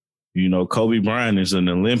 You know, Kobe Bryant is an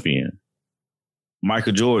Olympian.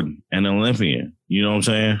 Michael Jordan, an Olympian. You know what I'm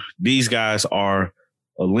saying? These guys are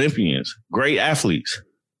Olympians, great athletes.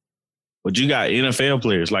 But you got NFL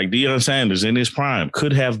players like Deion Sanders in his prime,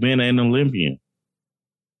 could have been an Olympian.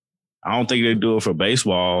 I don't think they do it for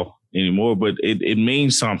baseball anymore, but it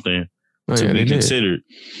means something to be considered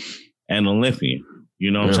an Olympian.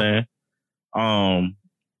 You know what I'm saying?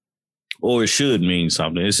 Or it should mean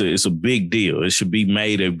something. It's a big deal. It should be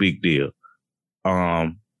made a big deal.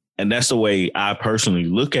 And that's the way I personally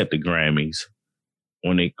look at the Grammys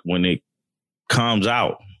when it comes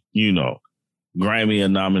out, you know, Grammy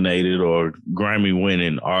nominated or Grammy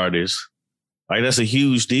winning artists. Like, that's a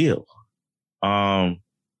huge deal. I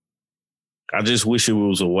just wish it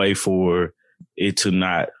was a way for it to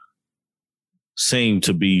not seem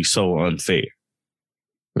to be so unfair.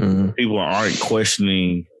 Mm-hmm. People aren't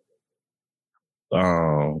questioning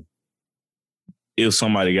if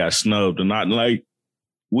somebody got snubbed or not. Like,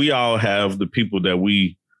 we all have the people that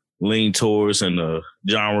we lean towards and the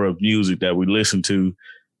genre of music that we listen to.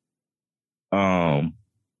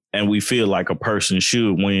 And we feel like a person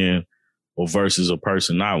should win or versus a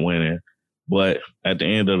person not winning. But at the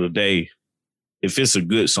end of the day, if it's a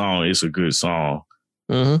good song, it's a good song.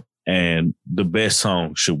 Mm-hmm. And the best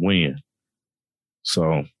song should win.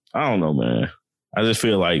 So I don't know, man. I just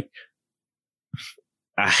feel like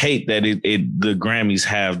I hate that the Grammys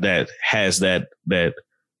has that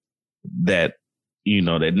you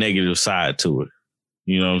know, that negative side to it.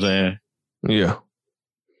 You know what I'm saying? Yeah.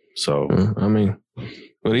 So I mean,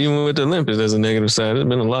 but even with the Olympics, there's a negative side. There's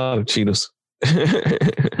been a lot of cheaters.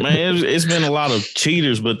 Man, it's been a lot of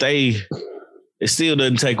cheaters, but it still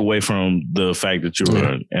doesn't take away from the fact that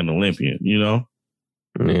you're an Olympian, you know?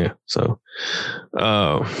 Yeah. So,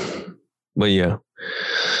 but yeah.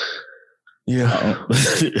 Yeah.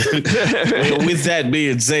 With that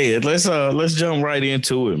being said, let's jump right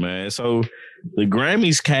into it, man. So the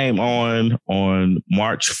Grammys came on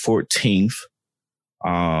March 14th.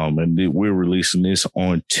 And we're releasing this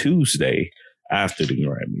on Tuesday after the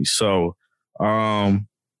Grammys. So,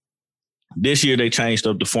 this year they changed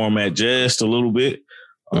up the format just a little bit,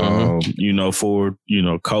 you know, for, you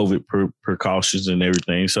know, COVID precautions and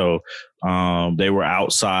everything. So, they were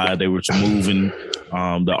outside. They were moving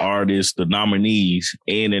the artists, the nominees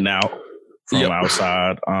in and out from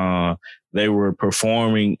outside. They were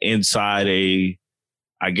performing inside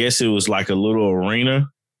I guess it was like a little arena.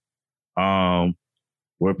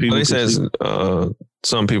 Where people, they says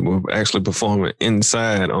some people were actually performing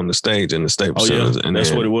inside on the stage in the Staples Center. And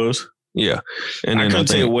that's what it was. Yeah, and I couldn't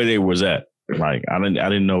tell where they was at. Like I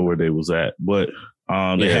didn't know where they was at, but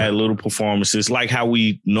They had little performances like how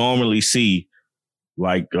we normally see,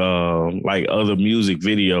 like other music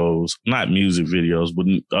videos, not music videos, but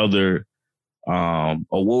other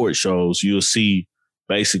award shows. You'll see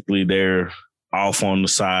basically they're off on the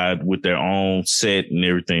side with their own set and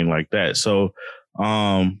everything like that. So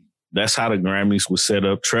that's how the Grammys was set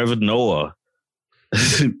up. Trevor Noah.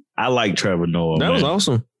 I like Trevor Noah. That was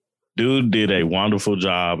awesome. Dude did a wonderful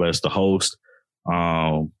job as the host.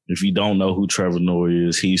 If you don't know who Trevor Noah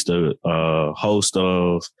is, he's the host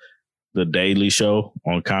of The Daily Show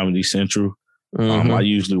on Comedy Central. I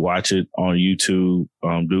usually watch it on YouTube.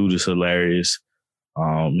 Dude is hilarious.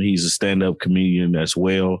 He's a stand-up comedian as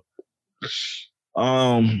well.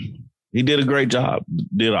 He did a great job.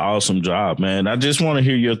 Did an awesome job, man. I just want to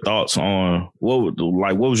hear your thoughts on what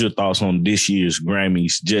was your thoughts on this year's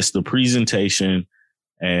Grammys, just the presentation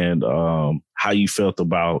and how you felt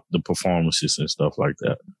about the performances and stuff like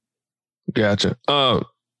that. Gotcha.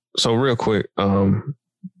 So real quick,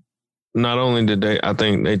 not only did I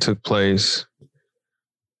think they took place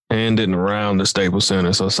and didn't around the Staples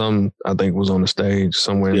Center. So some, I think, was on the stage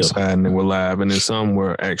somewhere inside and they were live. And then some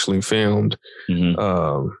were actually filmed,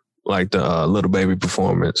 like the Little Baby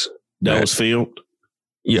performance. That was filmed?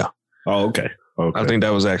 Yeah. Oh, okay. I think that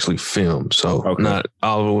was actually filmed. So not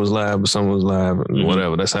all of it was live, but some was live and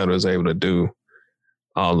whatever. That's how they was able to do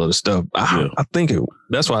all of the stuff. I think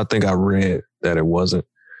that's why I think I read that it wasn't.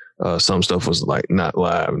 Some stuff was like not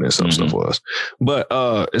live and then some stuff was. But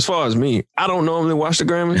as far as me, I don't normally watch the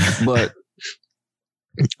Grammys, but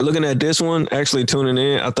looking at this one, actually tuning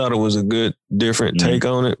in, I thought it was a good, different take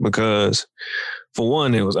on it because for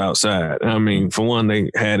one, it was outside. I mean, for one, they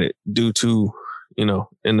had it due to,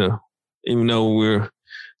 even though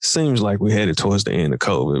seems like we headed towards the end of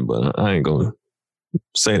COVID, but I ain't going to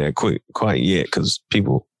say that quite yet because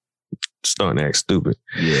people starting to act stupid.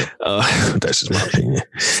 Yeah. That's just my opinion.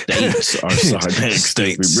 States are starting to act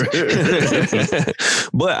stupid, bro.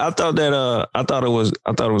 But I thought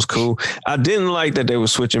it was cool. I didn't like that they were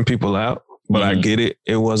switching people out, but I get it.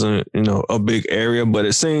 It wasn't, a big area, but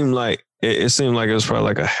it seemed like it was probably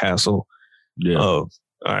like a hassle. Yeah. All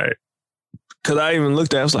right. Cause I even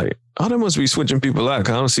looked at it, I was like, oh, they must be switching people out.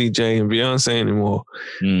 Cause I don't see Jay and Beyonce anymore.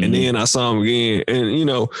 And then I saw them again.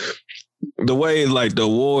 And, the way like the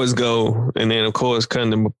awards go, and then of course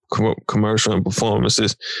kind of commercial and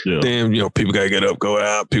performances, then people gotta get up, go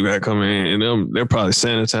out, people gotta come in, and they're probably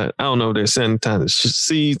sanitizing. I don't know if they're sanitizing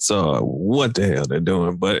seats or what the hell they're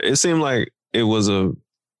doing, but it seemed like it was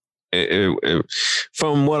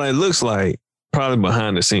from what it looks like, probably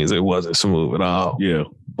behind the scenes, it wasn't smooth at all. Yeah.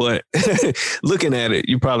 But looking at it,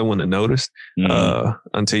 you probably wouldn't have noticed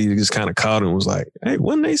until you just kind of caught it and was like, hey,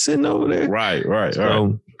 wasn't they sitting over there? Right.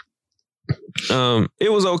 It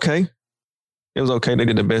was okay. It was okay. They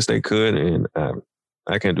did the best they could, and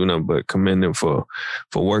I can't do nothing but commend them for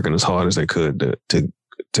working as hard as they could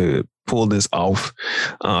to pull this off.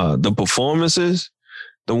 The performances,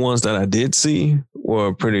 the ones that I did see,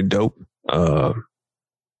 were pretty dope.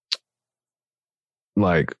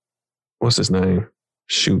 Like, what's his name?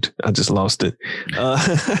 Shoot, I just lost it.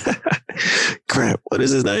 Crap, what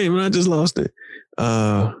is his name? I just lost it.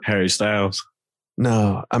 Harry Styles.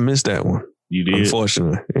 No, I missed that one. You did?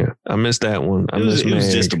 Unfortunately, yeah. I missed that one. It was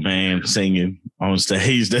just a man singing on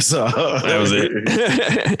stage. That's all. That was it.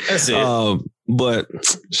 That's it. But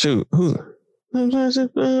shoot, who?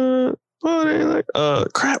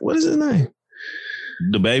 Crap, what is his name?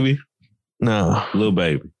 The Baby? No. Lil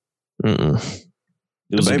Baby. It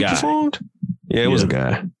was the a Baby guy. Performed? Yeah, it was a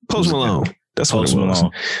guy. Post Malone. That's what it was.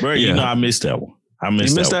 Bro, I missed that one. You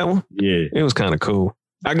missed that one? Yeah. It was kind of cool.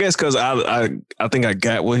 I guess because I think I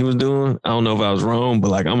got what he was doing. I don't know if I was wrong,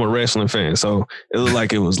 but like I'm a wrestling fan, so it looked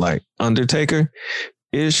like it was like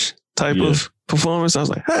Undertaker-ish type of performance. I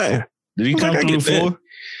was like, hey, did he come through the floor?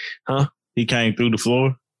 Huh? He came through the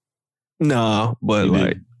floor? No,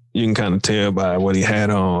 but you can kind of tell by what he had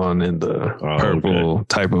on and the purple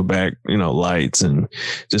type of back, lights and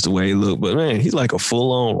just the way he looked. But man, he's like a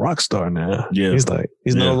full-on rock star now. Yeah. He's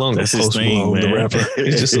no longer Post Malone, the rapper.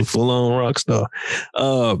 He's just a full-on rock star.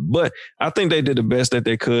 But I think they did the best that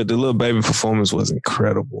they could. The Lil Baby performance was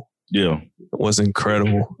incredible. Yeah. It was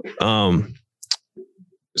incredible.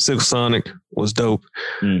 Silk Sonic was dope.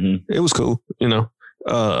 It was cool,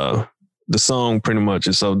 the song pretty much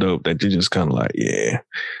is so dope that you just kind of like, yeah.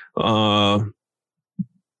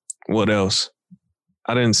 What else?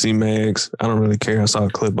 I didn't see Megs. I don't really care. I saw a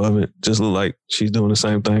clip of it. Just look like she's doing the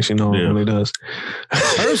same thing she normally does.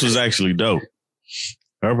 Hers was actually dope.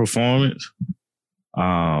 Her performance.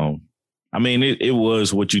 I mean, it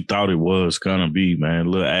was what you thought it was gonna be, man. A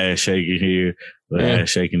little ass shaking here, the ass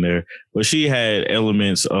shaking there. But she had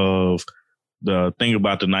elements of the thing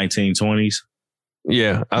about the 1920s.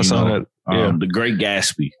 Yeah, I saw that. Yeah. The Great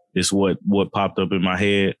Gatsby is what popped up in my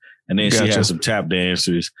head. And then she had some tap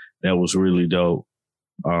dancers that was really dope.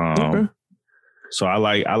 Okay. So I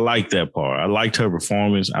like that part. I liked her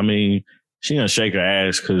performance. I mean, she gonna shake her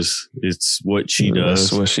ass because it's what she does.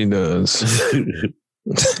 That's what she does.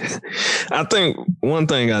 I think one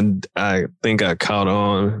thing I think I caught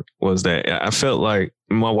on was that I felt like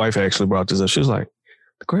my wife actually brought this up. She was like,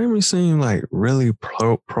 the Grammys seem like really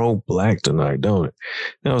pro black tonight, don't it?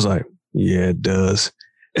 And I was like, yeah, it does.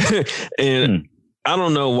 And I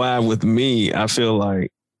don't know why with me, I feel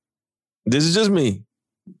like this is just me.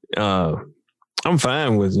 I'm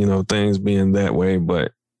fine with, things being that way,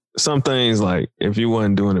 but some things like if you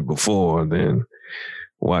wasn't doing it before, then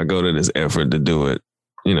why go to this effort to do it,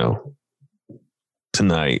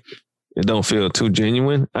 tonight? It don't feel too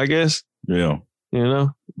genuine, I guess. Yeah.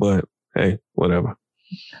 But hey, whatever.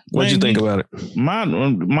 What'd you think about it? My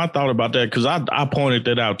thought about that, because I pointed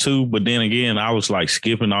that out too, but then again, I was like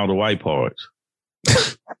skipping all the white parts.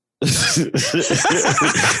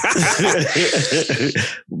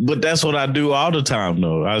 But that's what I do all the time,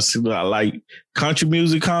 though. I like country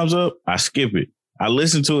music comes up, I skip it. I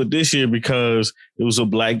listened to it this year because it was a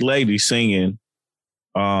black lady singing.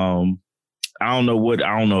 I don't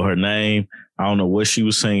know her name. I don't know what she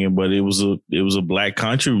was singing, but it was a black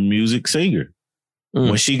country music singer.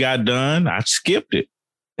 When she got done, I skipped it.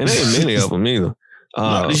 And there ain't many of them either.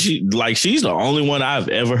 She's the only one I've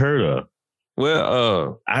ever heard of.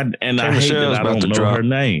 Well, I hate that I don't know her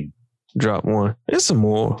name. Drop one. It's some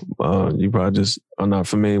more. You probably just are not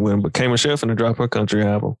familiar with him, but K Michelle finna drop her country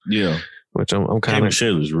album. Yeah, which I'm kind of. K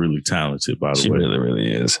Michelle is really talented, by the way. She really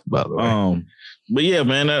is, by the way. But yeah,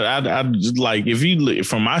 man, I just like, if you look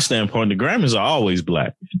from my standpoint, the Grammys are always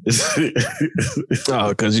black. Oh,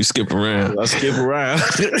 because you skip around. I skip around.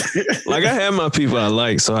 Like I have my people I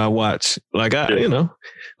like, so I watch. Like I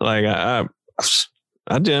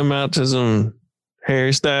jam out to some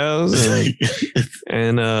Harry Styles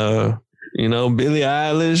and Billie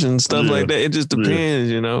Eilish and stuff like that. It just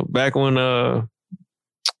depends, Back when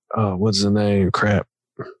what's her name? Crap.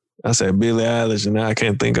 I said Billie Eilish and now I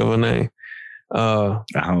can't think of her name. I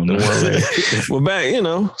don't know. Well, back,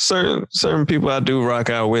 certain people I do rock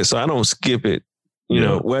out with, so I don't skip it.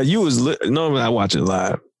 Well, normally I watch it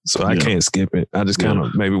live, so I can't skip it. I just kind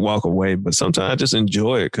of maybe walk away, but sometimes I just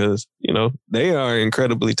enjoy it because they are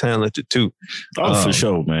incredibly talented too. Oh, for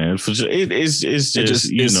sure, man. For sure, it's just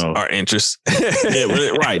our interest.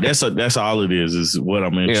 Yeah, right. That's all it is what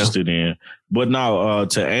I'm interested in. But now,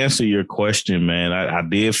 to answer your question, man, I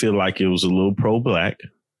did feel like it was a little pro-black.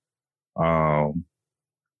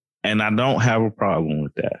 And I don't have a problem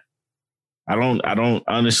with that. I don't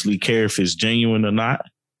honestly care if it's genuine or not,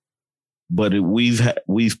 but we've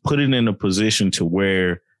put it in a position to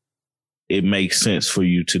where it makes sense for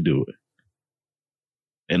you to do it.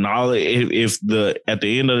 And at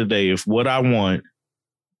the end of the day, if what I want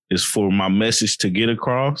is for my message to get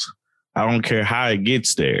across, I don't care how it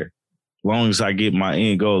gets there, as long as I get my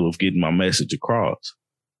end goal of getting my message across.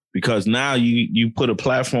 Because now you put a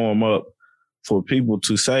platform up for people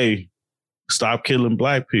to say, stop killing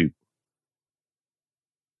black people.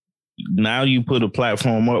 Now you put a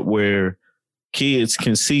platform up where kids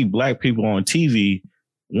can see black people on TV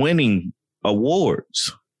winning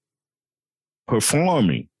awards,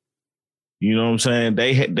 performing. You know what I'm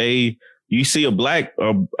saying? You see a black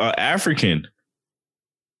African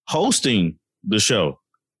hosting the show.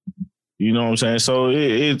 You know what I'm saying? So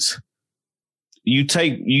it's you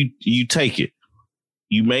take it.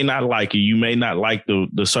 You may not like it. You may not like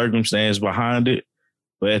the circumstance behind it.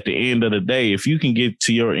 But at the end of the day, if you can get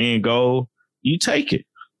to your end goal, you take it.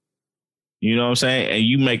 You know what I'm saying? And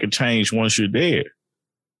you make a change once you're there.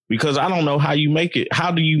 Because I don't know how you make it.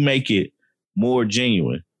 How do you make it more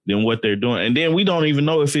genuine than what they're doing? And then we don't even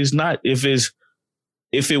know if it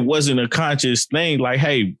wasn't a conscious thing, like,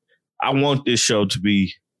 hey, I want this show to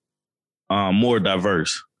be more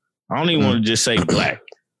diverse. I don't even want to just say black,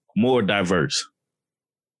 more diverse.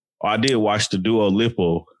 I did watch the Dua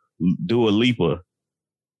Lipa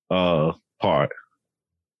part,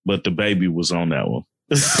 but the baby was on that one.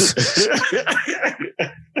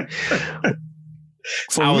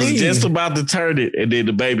 I was just about to turn it, and then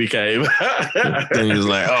the baby came. Then he was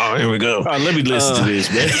like, "Oh, here we go. Let me listen to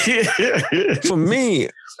this, man." For me,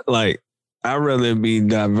 like, I'd rather be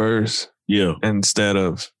diverse, instead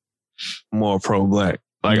of more pro-black.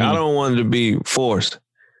 Like, I don't want it to be forced,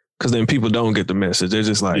 because then people don't get the message. They're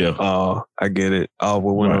just like, "Oh, I get it. Oh,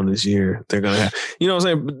 what went on this year? They're gonna have," you know what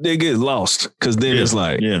I'm saying? They get lost because then it's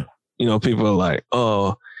like, people are like,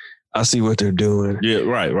 oh, I see what they're doing. Yeah,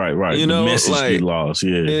 right. You know, the message like, get lost.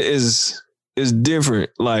 Yeah, it's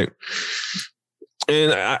different. Like,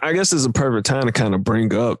 and I guess it's a perfect time to kind of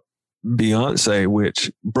bring up Beyonce,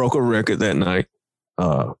 which broke a record that night.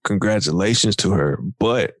 Congratulations to her.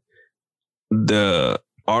 But the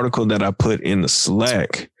article that I put in the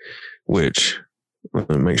Slack, which let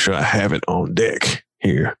me make sure I have it on deck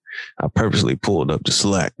here. I purposely pulled up the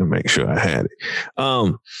Slack to make sure I had it.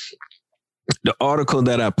 The article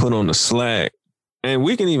that I put on the Slack, and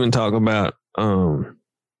we can even talk about, we can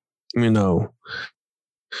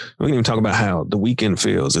even talk about how The Weeknd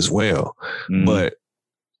feels as well. Mm-hmm. But,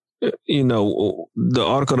 the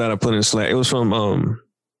article that I put in Slack, it was from,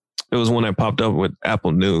 it was one that popped up with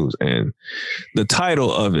Apple News, and the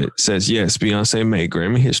title of it says, yes, Beyonce made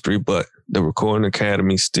Grammy history, but the Recording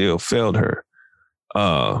Academy still failed her.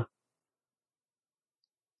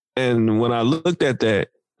 And when I looked at that,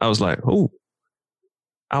 I was like, oh,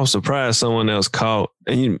 I was surprised someone else caught.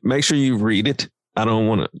 And you make sure you read it. I don't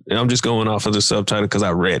want to, I'm just going off of the subtitle because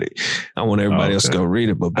I read it. I want everybody else to go read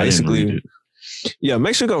it. But basically, yeah,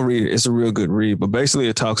 make sure you go read it. It's a real good read. But basically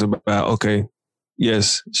it talks about, okay,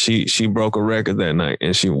 yes, she broke a record that night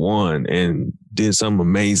and she won and did something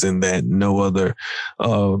amazing that no other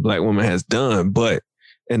Black woman has done. But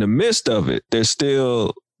in the midst of it, there's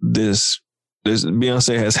still this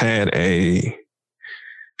Beyonce has had a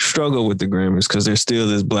struggle with the Grammys because there's still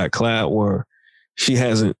this black cloud where she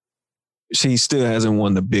still hasn't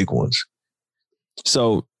won the big ones.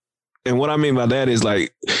 So, and what I mean by that is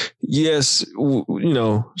like, yes,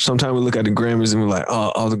 sometimes we look at the Grammys and we're like, oh,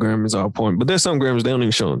 all the Grammys are important, but there's some Grammys they don't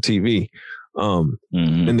even show on TV. And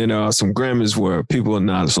then there are some Grammys where people are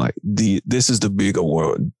not, it's like, this is the big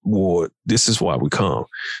award. This is why we come,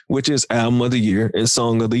 which is Album of the Year and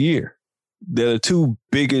Song of the Year. They're the two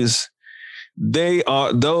biggest. That's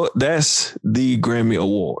the Grammy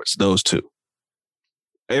Awards, those two.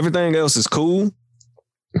 Everything else is cool,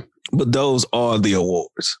 but those are the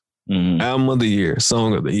awards. Mm-hmm. Album of the Year,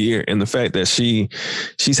 Song of the Year, and the fact that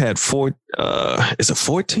she's had 14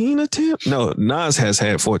 attempts? No, Nas has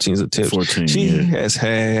had 14 attempts. 14, she has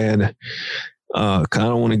had, kind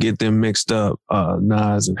of want to get them mixed up,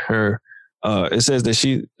 Nas and her. It says that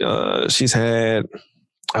she's had,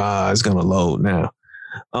 it's going to load now.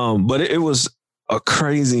 But it was a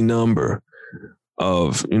crazy number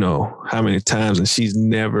of, how many times, and she's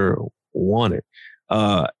never won it.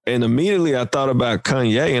 And immediately I thought about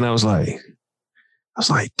Kanye, and I was like,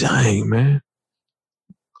 dang, man.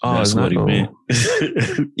 Oh, that's what he meant.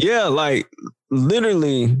 Yeah, like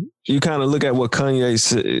literally, you kind of look at what Kanye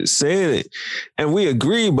said it, and we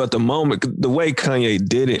agree. But the way Kanye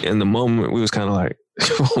did it in the moment, we was kind of like,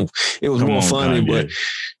 it was more funny, Kanye. But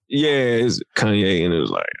yeah, it's Kanye, and it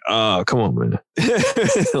was like, oh, come on, man.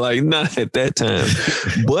 Like, not at that time.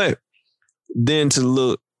 But then to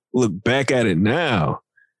look back at it now,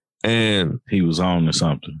 and he was on to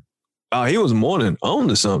something. Oh, he was more than on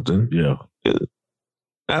to something. Yeah.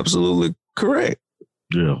 Absolutely correct.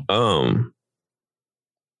 Yeah.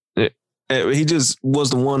 He just was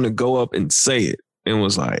the one to go up and say it and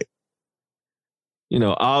was like,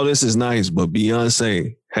 all this is nice, but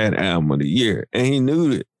Beyonce had Album of the Year, and he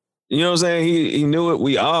knew it. You know what I'm saying? He knew it.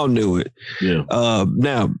 We all knew it. Yeah.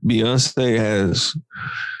 Now Beyonce has,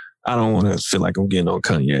 I don't want to feel like I'm getting on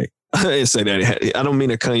Kanye and say that. I don't mean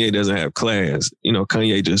that Kanye doesn't have class.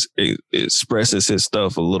 Kanye just expresses his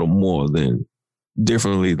stuff a little more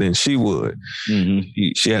differently than she would.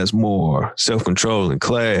 Mm-hmm. She has more self-control and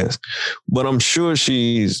class, but I'm sure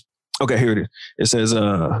she's, okay, here it is. It says, and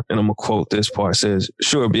I'm going to quote this part. It says,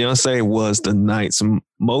 sure, Beyonce was the night's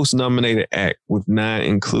most nominated act with 9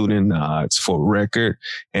 including nods for Record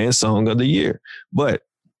and Song of the Year. But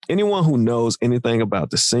anyone who knows anything about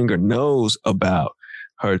the singer knows about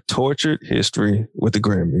her tortured history with the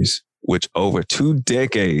Grammys, which over 2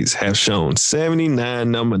 decades have shown 79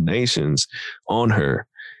 nominations on her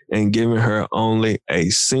and given her only a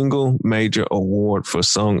single major award for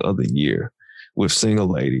Song of the Year, with Single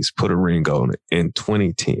Ladies Put a Ring on It in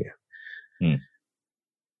 2010.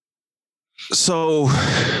 So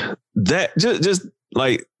that just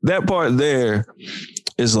like that part there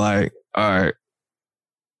is like, all right,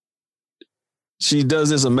 she does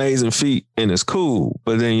this amazing feat and it's cool,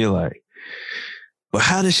 but then you're like, but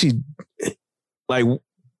how does she, like,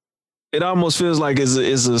 it almost feels like it's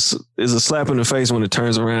a slap in the face when it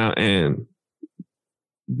turns around and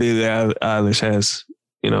Billie Eilish has,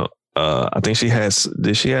 I think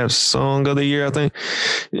did she have Song of the Year? I think,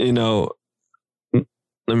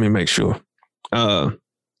 let me make sure. And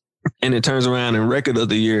it turns around and Record of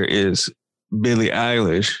the Year is Billie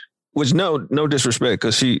Eilish. which no disrespect,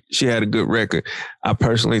 because she had a good record. I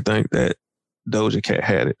personally think that Doja Cat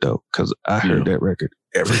had it though, because I heard that record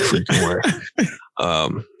every freaking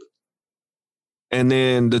word. And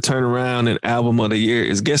then the turnaround and album of the year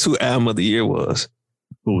is, guess who album of the year was?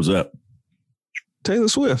 Who was that? Taylor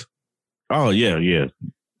Swift. Oh yeah. Yeah.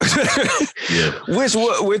 Which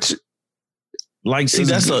like, see,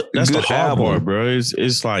 that's the hard album. Part, bro.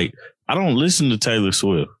 It's like, I don't listen to Taylor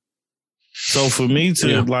Swift. So for me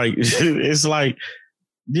to like, it's like,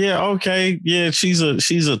 yeah, okay. Yeah, she's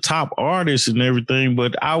a top artist and everything,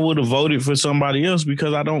 but I would have voted for somebody else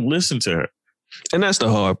because I don't listen to her. And that's the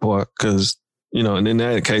hard part, because, you know, and in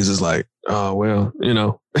that case, it's like, oh, well, you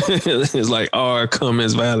know, it's like our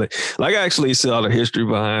comments valid. Like, I actually saw the history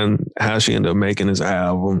behind how she ended up making this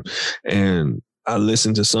album, and I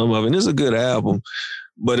listened to some of it, and it's a good album,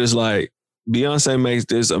 but it's like Beyonce makes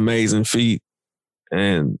this amazing feat,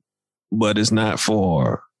 but it's not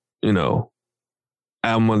for, you know,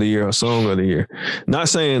 album of the year or song of the year. Not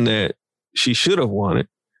saying that she should have won it.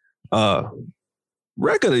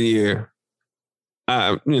 Record of the year,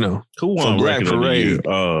 you know, who won Black Parade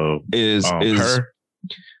is her?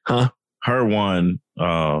 Huh? Her won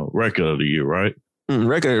record of the year, right?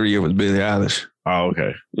 Record of the year was Billie Eilish. Oh,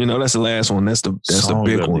 okay. You know, that's the last one. That's the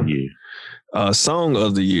big one. Song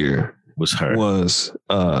of the year was her. Was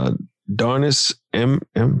Darnis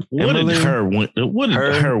What did her win? What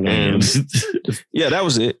did her win? Yeah, that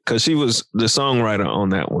was it, because she was the songwriter on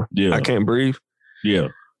that one. Yeah, I Can't Breathe. Yeah.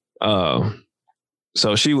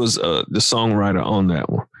 So she was the songwriter on that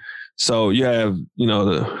one. So you have, you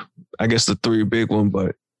know, I guess the three big one,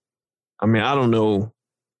 but I mean, I don't know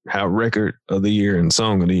how record of the year and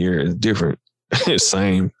song of the year is different. It's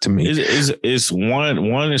same to me. It's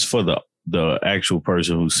one is for the actual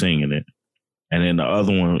person who's singing it, and then the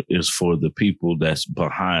other one is for the people that's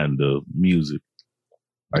behind the music,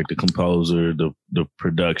 like the composer, the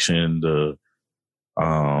production,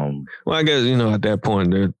 well, I guess, you know, at that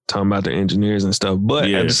point they're talking about the engineers and stuff, but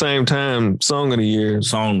at the same time, song of the year,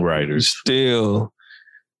 songwriters, still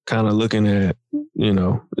kind of looking at, you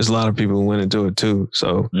know, there's a lot of people who went into it too,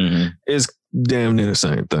 so it's damn near the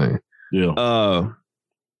same thing. Yeah.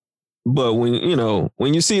 But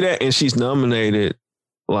when you see that and she's nominated,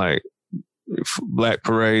 like Black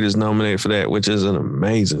Parade is nominated for that, which is an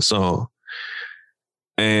amazing song.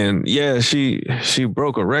 And yeah, she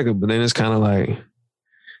broke a record, but then it's kind of like,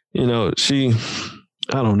 you know,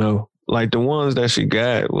 I don't know, like the ones that she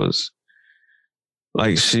got was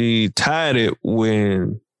like, she tied it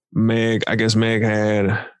when Meg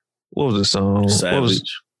had, what was the song? Savage.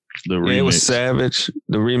 The remix. Yeah, it was Savage,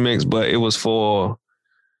 the remix, but it was for,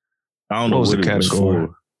 I don't know what the category.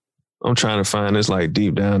 I'm trying to find this like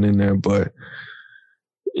deep down in there, but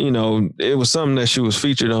you know, it was something that she was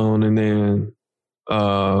featured on, and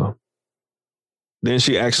then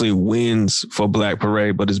she actually wins for Black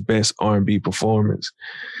Parade, but it's best R&B performance.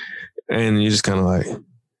 And you're just kind of like,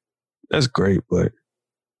 that's great, but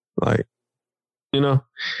like, you know,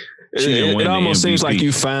 it almost seems like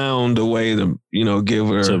you found a way to, you know, give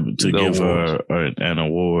her to give her an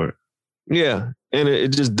award. Yeah. And it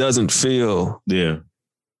just doesn't feel. Yeah.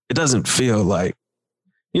 It doesn't feel like,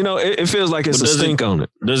 you know, it feels like it's a stink on it.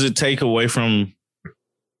 Does it take away from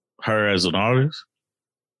her as an artist?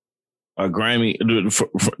 A Grammy,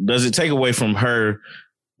 does it take away from her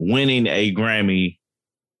winning a Grammy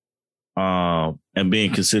and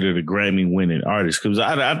being considered a Grammy winning artist? Because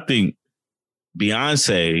I think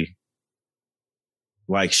Beyonce,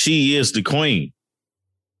 like, she is the queen.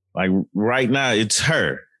 Like right now, it's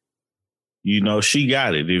her. You know, she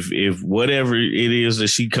got it. If whatever it is that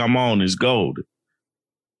she come on is gold,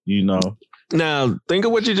 you know. Now think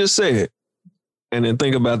of what you just said, and then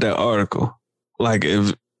think about that article. Like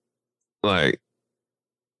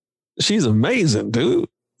she's amazing, dude.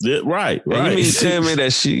 Yeah, right. You mean tell me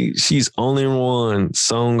that she's only won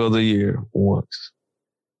Song of the Year once?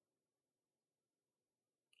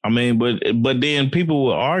 I mean, but then people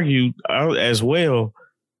will argue as well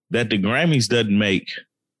that the Grammys doesn't make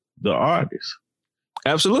the artist.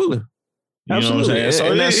 Absolutely. You know what I'm saying?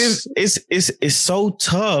 So it's so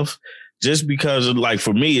tough, just because, like,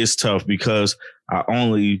 for me, it's tough because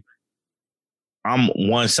I'm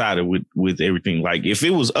one-sided with everything. Like, if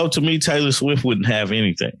it was up to me, Taylor Swift wouldn't have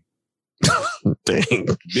anything. Dang.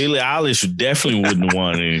 Billie Eilish definitely wouldn't have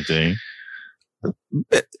won anything.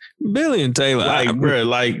 Billie and Taylor, like, bro,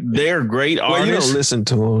 like, they're great artists. You don't listen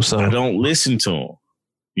to them, so I don't listen to them.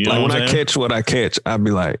 You know, like, when I catch what I catch, I'd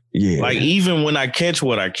be like, yeah. Like, even when I catch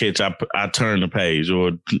what I catch, I turn the page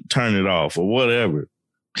or turn it off or whatever.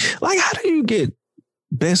 Like, how do you get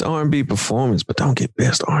best R&B performance but don't get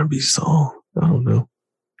best R&B song? I don't know.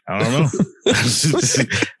 I don't know.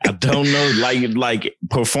 I don't know. Like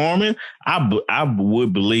performing, I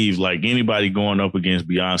would believe like anybody going up against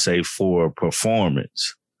Beyonce for a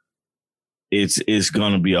performance, it's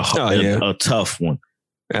gonna be a tough one.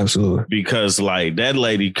 Absolutely. Because like that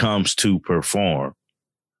lady comes to perform.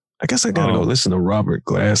 I guess I gotta go listen to Robert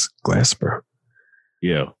Glasper.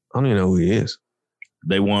 Yeah. I don't even know who he is.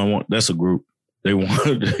 They won one. That's a group. They won. They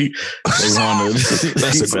won.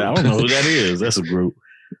 That's I don't know who that is. That's a group.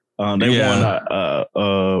 They won a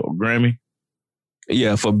Grammy.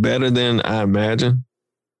 Yeah, for Better Than I Imagine.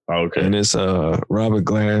 Okay. And it's Robert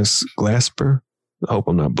Glasper. I hope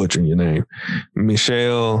I'm not butchering your name.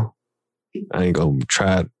 Michelle. I ain't gonna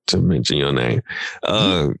try to mention your name.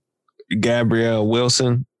 Gabrielle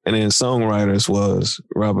Wilson. And then songwriters was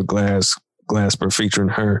Robert Glasper featuring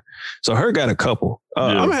her. So her got a couple.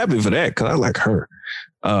 I'm happy for that because I like her.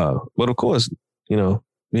 But of course, you know,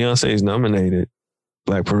 Beyonce's nominated.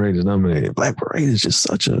 Black Parade is nominated. Black Parade is just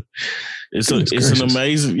such a... It's an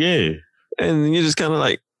amazing, yeah. And you're just kind of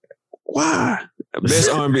like, why? Best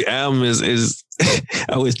R&B album is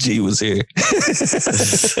I wish G was here.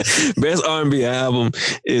 Best R&B album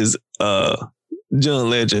is John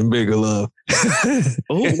Legend, Bigger Love.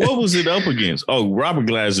 What was it up against? Oh, Robert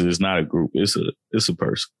Glasper is not a group. It's a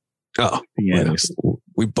person. Oh,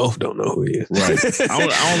 we both don't know who he is. Right.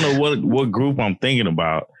 I don't know what group I'm thinking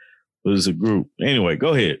about, but it's a group. Anyway,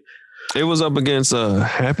 go ahead. It was up against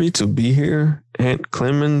Happy to Be Here, Ant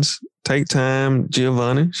Clemens, Take Time,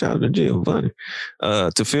 Giovanni. Shout out to Giovanni.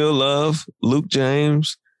 To Feel Love, Luke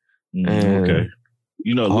James. And okay.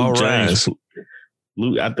 You know, Luke James.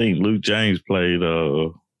 I think Luke James played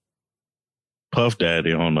Puff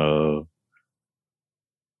Daddy on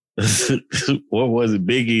what was it?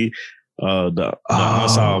 Biggie, the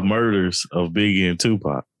unsolved murders of Biggie and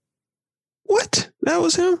Tupac. What? That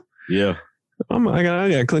was him? Yeah. I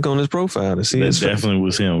gotta click on his profile to see. That definitely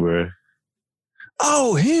was him, bro.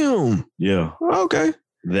 Oh, him. Yeah. Okay.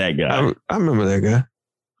 That guy. I remember that guy.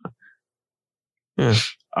 Yeah.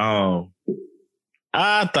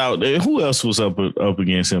 I thought who else was up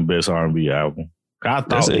against him best R&B album? I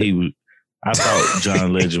thought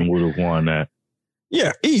John Legend would have won that.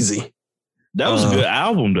 Yeah, easy. That was a good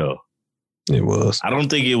album though. It was. I don't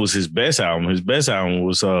think it was his best album. His best album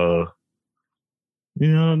was Ordinary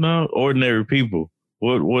People.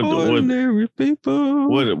 Ordinary People.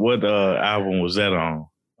 What album was that on?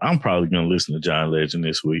 I'm probably gonna listen to John Legend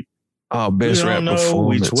this week. Oh, best rap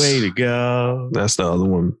performance. Which way to go? That's the other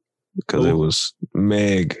one because it was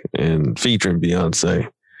Meg and featuring Beyonce.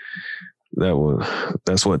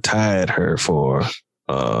 That's what tied her for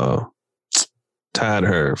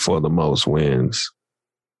the most wins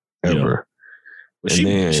ever. Yeah. But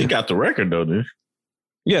she got the record though, didn't she?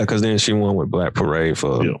 Yeah, because then she won with Black Parade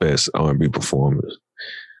for best R&B performance.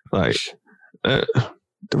 Like the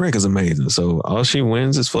record's amazing. So all she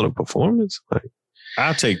wins is for the performance. Like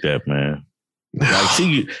I'll take that, man.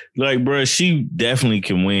 She definitely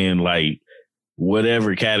can win like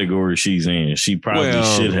whatever category she's in. She probably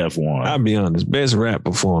should have won. I'll be honest. Best rap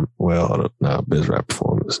performance. Best rap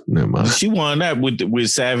performance. Never mind. She won that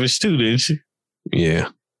with Savage too, didn't she? Yeah.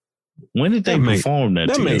 When did they perform that?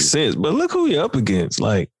 That makes sense. But look who you're up against.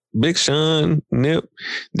 Like Big Sean, Nip,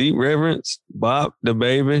 Deep Reverence, Bop, the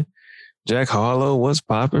Baby, Jack Harlow, What's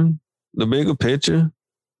Poppin', The Bigger Picture,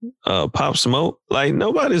 Pop Smoke. Like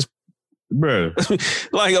nobody's, bro.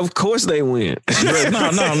 Like of course they win. Bro, no.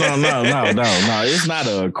 It's not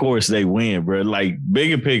of course they win, bro. Like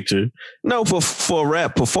Bigger Picture. No, for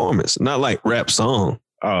rap performance, not like rap song.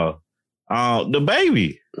 The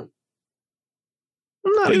Baby.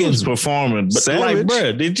 I'm not he was performing, but Savage. Like,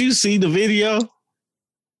 bro, did you see the video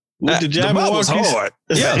with the Jabberwockies? Was hard.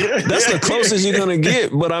 Yeah, that's the closest you're gonna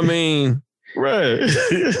get. But I mean, right?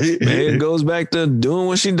 Man, it goes back to doing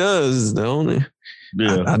what she does. The only,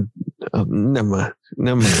 never mind.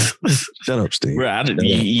 Shut up, Steve. Bro,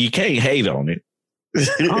 you can't hate on it.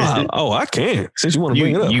 I can. Since you want to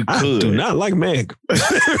bring it up, you could. I do not like Meg.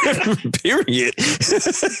 Period.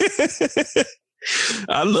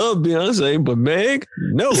 I love Beyonce, but Meg,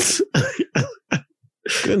 no.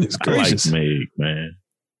 Goodness gracious. I like Meg, man.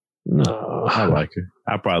 No. I like her.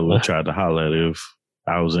 I probably would have tried to holler at her if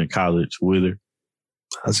I was in college with her.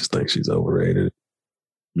 I just think she's overrated.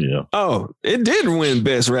 Yeah. Oh, it did win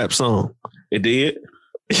Best Rap Song. It did?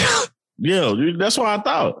 Yeah, that's what I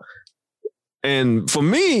thought. And for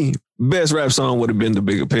me, Best Rap Song would have been The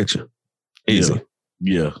Bigger Picture. Easy.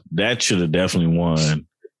 Yeah. That should have definitely won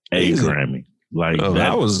a Grammy. Like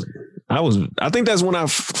I think that's when I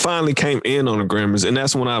finally came in on the Grammys, and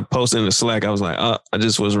that's when I posted in the Slack. I was like, I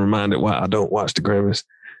just was reminded why I don't watch the Grammys.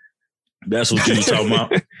 That's what you were talking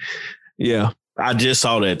about? Yeah. I just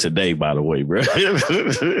saw that today, by the way, bro.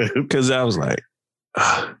 Because I was like,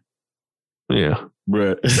 yeah.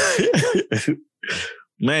 Bro.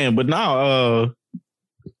 Man, but now,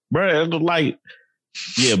 bro, like,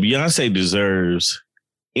 yeah, Beyonce deserves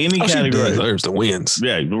any category. She deserves the wins.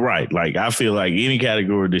 Yeah, right. Like, I feel like any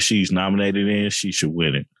category that she's nominated in, she should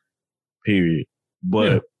win it. Period.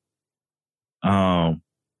 But, but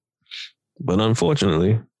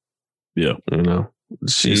unfortunately, yeah, you know,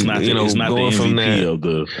 she's not, it's not going the MVP from that, of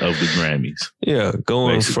the Grammys. Yeah,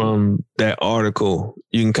 going basically. From that article,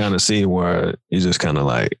 you can kind of see where you just kind of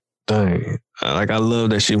like, dang, like I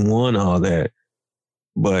love that she won all that,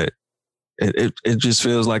 but it just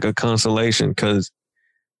feels like a consolation because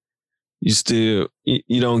you still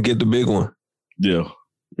you don't get the big one. Yeah,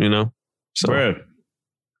 you know. So, bruh,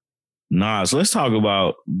 Nas, let's talk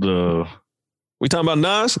about the. We talking about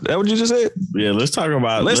Nas? That what you just said? Yeah, let's talk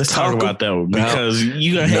about that one because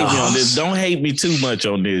you gonna hate me on this. Don't hate me too much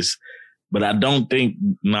on this, but I don't think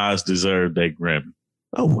Nas deserved that Grammy.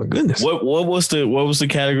 Oh my goodness! What was the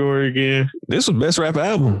category again? This was best rap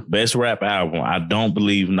album. Best rap album. I don't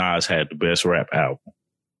believe Nas had the best rap album.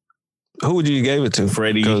 Who would you gave it to?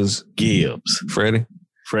 Freddie Gibbs. Freddie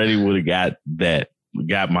would have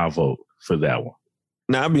got my vote for that one.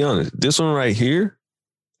 Now I'll be honest. This one right here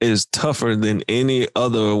is tougher than any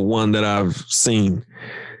other one that I've seen.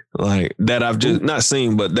 Like that I've just not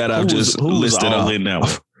seen, but that I've just listed off. In that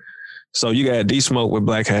one? So you got D Smoke with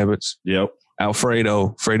Black Habits. Yep.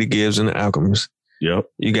 Alfredo, Freddie Gibbs and the Alchemist. Yep.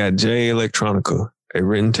 You got Jay Electronica, A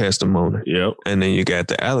Written Testimony. Yep. And then you got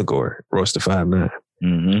the Allegory, Royce da 5'9".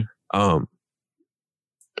 Mm-hmm.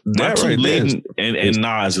 That right leading, and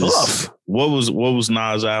Nas is tough. What was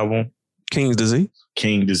Nas' album? King's Disease.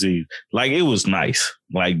 King Disease. Like it was nice.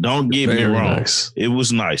 Like don't get me wrong. Nice. It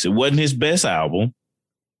was nice. It wasn't his best album.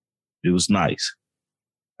 It was nice.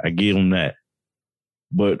 I give him that.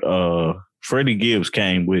 But Freddie Gibbs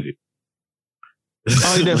came with it.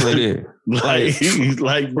 Oh, he definitely did.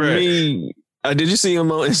 like bro. Did you see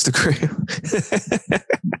him on Instagram?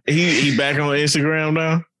 he back on Instagram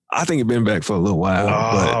now? I think he's been back for a little while.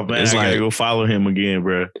 Oh, man, I gotta go follow him again,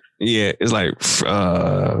 bro. Yeah, it's like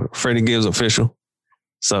Freddie Gibbs official.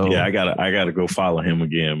 So yeah, I gotta go follow him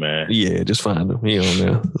again, man. Yeah, just find him. He on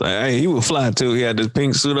there. Like, hey, he was fly too. He had this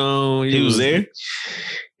pink suit on. He was there.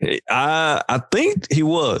 I think he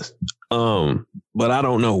was, but I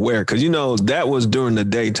don't know where because that was during the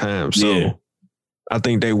daytime. So yeah. I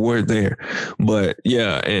think they were there. But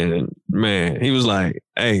yeah, and man, he was like,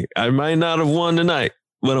 "Hey, I might not have won tonight,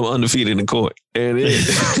 but I'm undefeated in court." And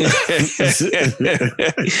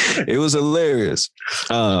it was hilarious.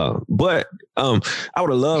 But I would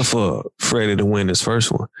have loved for Freddie to win his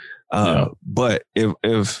first one. But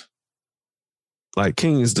if like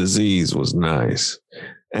King's Disease was nice,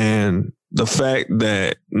 and the fact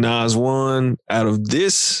that Nas won out of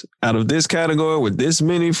this category with this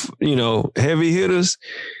many, heavy hitters,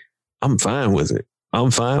 I'm fine with it.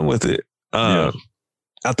 I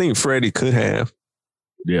think Freddie could have.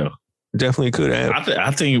 Yeah. Definitely could have.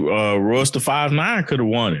 I think Royce da 5'9" could have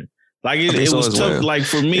won it. Like it was tough. Well. Like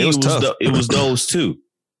for me, it was those two.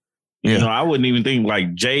 You know, I wouldn't even think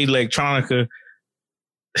like Jay Electronica.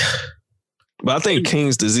 But I think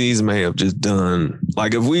King's Disease may have just done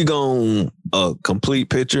like if we go a complete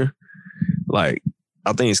picture, like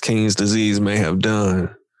I think King's Disease may have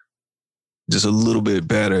done just a little bit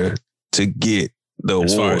better to get the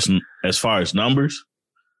award. As far as numbers.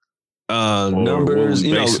 Numbers,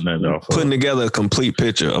 putting together a complete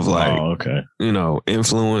picture of like,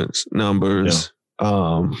 influence numbers,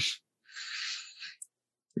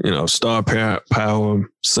 star power,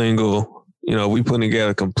 single, we putting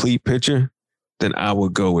together a complete picture, then I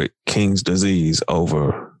would go with King's Disease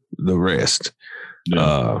over the rest.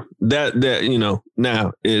 Yeah.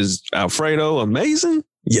 Now is Alfredo amazing?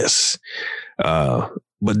 Yes. But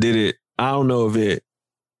did it, I don't know if it,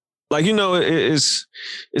 like, it's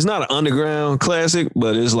not an underground classic,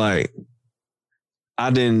 but it's like,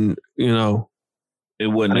 I didn't, it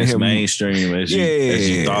wasn't as mainstream as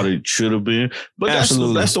you thought it should have been. But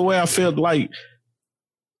that's the way I felt like,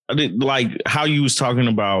 I did like how you was talking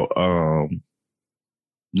about,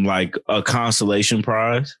 like a consolation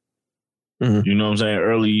prize. Mm-hmm. You know what I'm saying?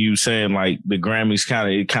 Earlier you saying like the Grammys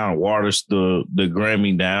kind of waters the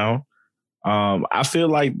Grammy down. I feel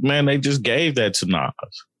like, man, they just gave that to Nas.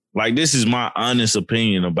 Like, this is my honest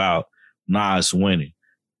opinion about Nas winning.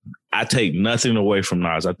 I take nothing away from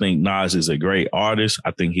Nas. I think Nas is a great artist.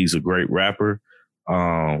 I think he's a great rapper.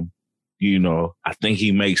 I think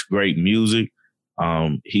he makes great music.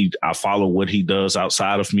 I follow what he does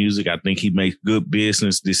outside of music. I think he makes good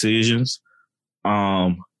business decisions.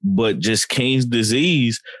 But just King's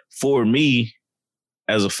Disease, for me,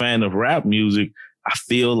 as a fan of rap music, I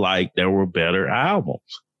feel like there were better albums.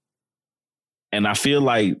 And I feel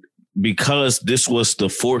like because this was the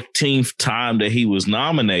 14th time that he was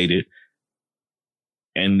nominated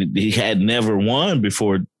and he had never won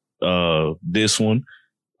before this one,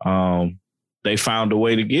 they found a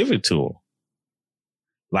way to give it to him.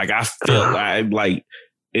 Like I felt like,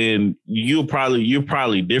 and you're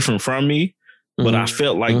probably different from me, but I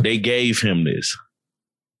felt like they gave him this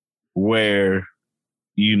where,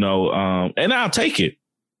 you know, and I'll take it.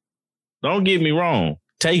 Don't get me wrong.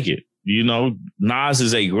 Take it. You know, Nas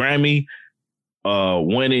is a Grammy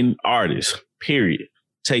winning artist, period.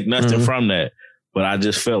 Take nothing from that. But I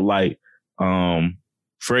just felt like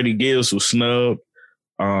Freddie Gibbs was snubbed.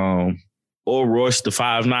 Or Royce the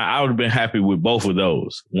 5'9", I would have been happy with both of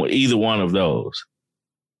those, either one of those.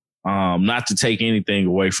 Not to take anything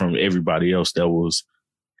away from everybody else that was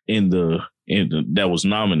that was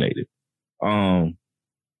nominated. I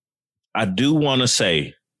do want to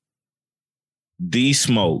say, D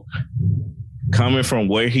Smoke, coming from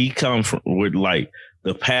where he come from, with like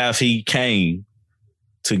the path he came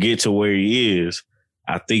to get to where he is,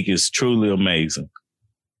 I think is truly amazing.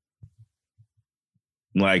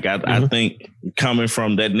 Like I think coming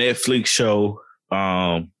from that Netflix show,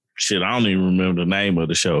 I don't even remember the name of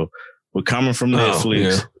the show, but coming from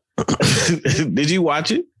Netflix, did you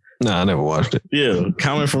watch it? No, I never watched it. Yeah,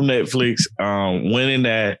 coming from Netflix, winning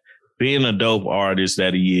that, being a dope artist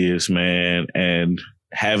that he is, man, and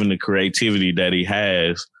having the creativity that he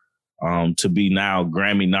has, to be now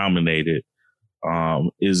Grammy nominated,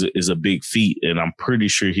 is a big feat, and I'm pretty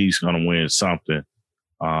sure he's gonna win something.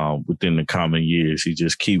 Within the coming years, he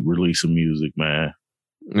just keep releasing music, man.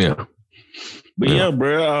 Yeah, but yeah,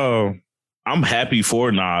 bro, I'm happy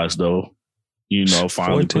for Nas though. You know,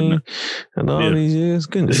 finally 14 and all these years.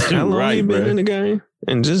 Goodness, how long right, he been bro. in the game?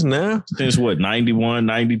 And just now, since what, 91,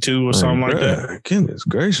 92 or something like that. Goodness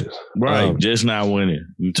gracious, right? Just now winning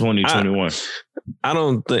in 2021. I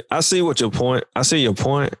don't think I see what your point. I see your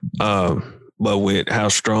point. But with how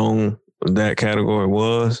strong that category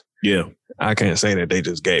was, yeah. I can't say that they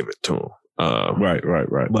just gave it to him. Right.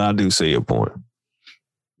 But I do see your point.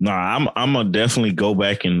 Nah, I'm gonna definitely go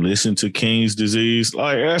back and listen to King's Disease.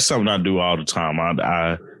 Like that's something I do all the time.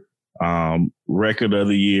 I record of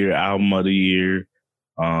the year, album of the year.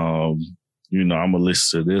 You know, I'm gonna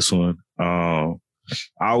listen to this one. I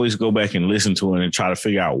always go back and listen to it and try to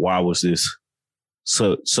figure out why was this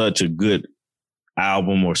such a good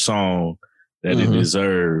album or song that it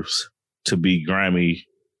deserves to be Grammy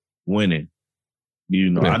winning. You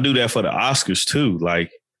know, I do that for the Oscars too.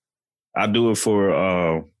 Like I do it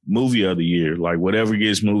for movie of the year. Like whatever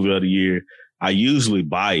gets movie of the year, I usually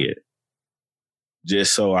buy it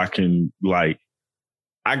just so I can, like,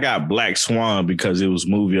 I got Black Swan because it was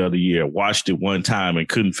movie of the year. Watched it one time and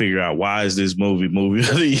couldn't figure out why is this movie of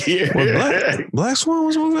the year. Well, Black Swan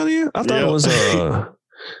was movie of the year? I thought it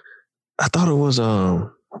was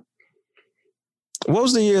what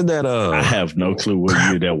was the year that I have no clue what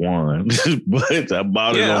year that won, but I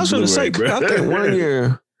bought it on I was going to say, bro. I think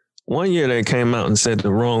one year they came out and said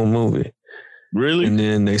the wrong movie. Really? And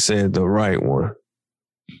then they said the right one.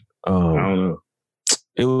 I don't know.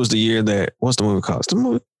 It was the year that, what's the movie called? Is the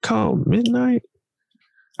movie called Midnight?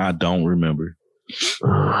 I don't remember.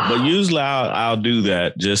 But usually I'll do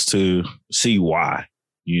that just to see why,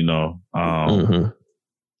 you know.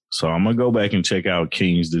 So I'm going to go back and check out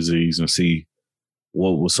King's Disease and see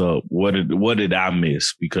what was up. What did I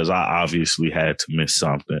miss? Because I obviously had to miss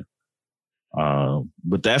something.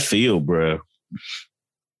 But that field, bro,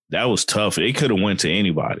 that was tough. It could have went to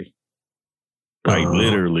anybody. Like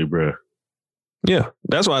literally, bro. Yeah,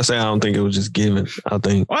 that's why I say I don't think it was just given. I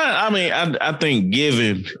think. Well, I mean, I think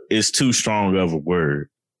given is too strong of a word.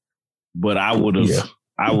 But I would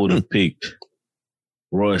have picked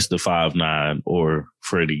Royce the 5'9" or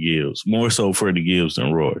Freddie Gibbs. More so Freddie Gibbs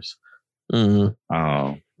than Royce. But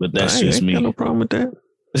that's just me. Got no problem with that.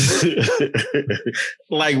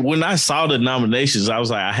 Like when I saw the nominations, I was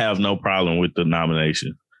like, I have no problem with the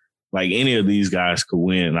nomination. Like any of these guys could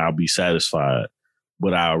win, I'll be satisfied.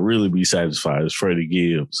 But I'll really be satisfied as Freddie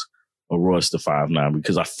Gibbs or Royce the 5'9"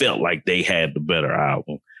 because I felt like they had the better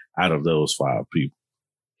album out of those five people.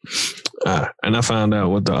 And I found out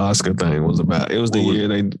what the Oscar thing was about. It was the year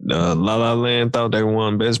they La La Land thought they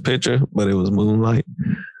won Best Picture, but it was Moonlight.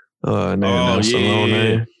 And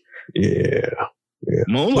yeah. Yeah.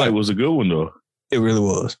 Moonlight was a good one though. It really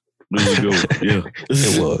was. It was a good one. Yeah.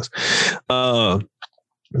 It was.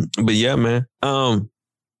 But yeah, man.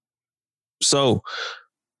 So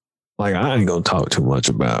like I ain't gonna talk too much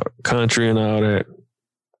about country and all that.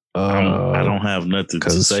 I don't have nothing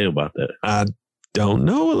to say about that. I don't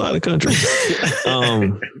know a lot of country.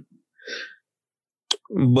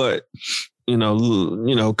 But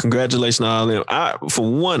congratulations to all of them.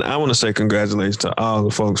 For one, I want to say congratulations to all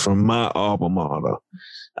the folks from my alma mater.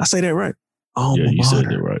 I say that right? Yeah, you said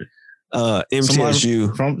that right.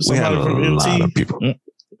 MTSU. We had a lot of people.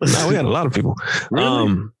 No, we had a lot of people.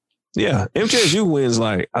 Really? Yeah, MTSU wins.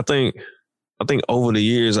 Like I think over the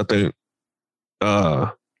years, I think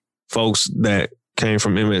folks that came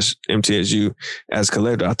from MTSU as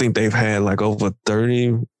collector, I think they've had like over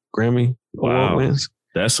 30 Grammy Award wins.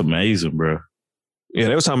 That's amazing, bro. Yeah,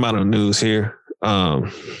 they were talking about it on the news here.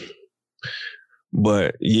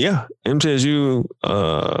 But yeah, MTSU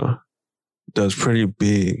does pretty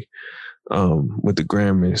big with the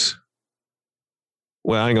Grammys.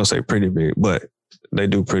 Well, I ain't gonna say pretty big, but they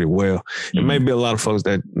do pretty well. Mm-hmm. It may be a lot of folks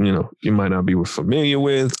that, you might not be familiar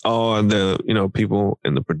with, or the, people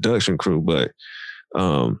in the production crew, but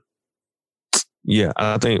yeah,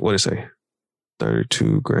 I think, what did it say?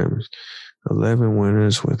 32 Grammys. 11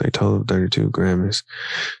 winners with a total of 32 Grammys.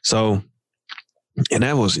 So, and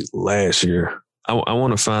that was last year. I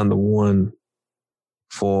want to find the one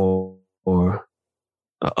for an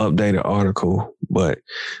updated article, but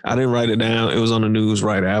I didn't write it down. It was on the news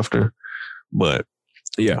right after. But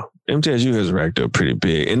yeah, MTSU has racked up pretty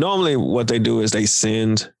big. And normally what they do is they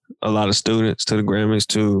send a lot of students to the Grammys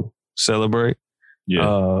to celebrate.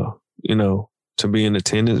 Yeah. To be in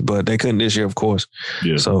attendance, but they couldn't this year, of course.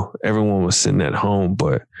 Yeah. So everyone was sitting at home,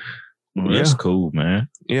 but that's cool, man.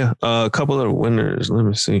 Yeah. A couple of the winners. Let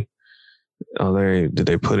me see. Did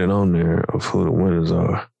they put it on there of who the winners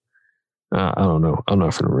are? I don't know. I'm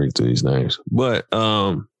not going to read through these names, but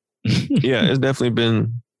yeah, it's definitely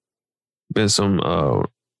been some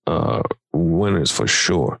winners for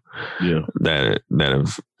sure. Yeah, that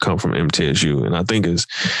have come from MTSU, and I think it's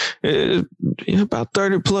about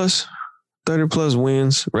 30 plus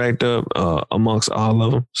wins racked up amongst all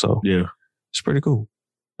of them. So yeah, it's pretty cool.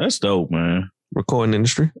 That's dope, man. Recording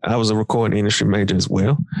industry. I was a recording industry major as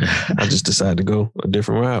well. I just decided to go a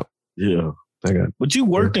different route. Yeah. But you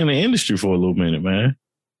worked in the industry for a little minute, man.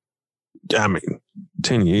 I mean,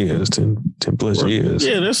 10 years, 10 plus years.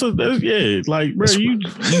 Yeah, that's like, bro, you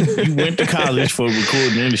went to college for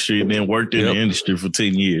recording industry and then worked in the industry for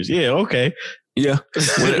 10 years. Yeah, okay. Yeah.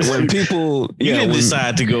 When people didn't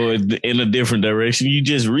decide to go in a different direction. You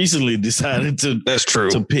just recently decided to That's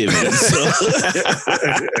true. To pivot.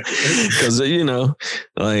 Because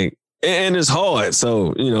like, and it's hard.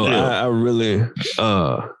 So, I really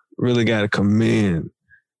really gotta commend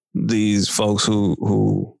these folks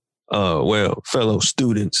who fellow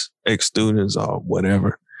students, ex-students or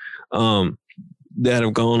whatever, that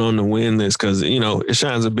have gone on to win this, because it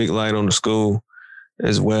shines a big light on the school,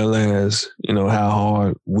 as well as, how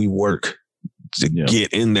hard we work to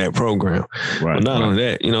get in that program. Right. But not only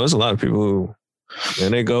that, there's a lot of people who,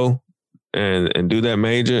 and they go and do that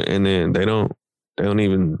major, and then they don't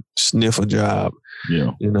even sniff a job.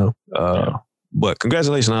 Yeah. But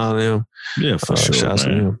congratulations on all of them. Yeah, for sure. Shouts to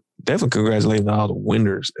them. Definitely congratulations to all the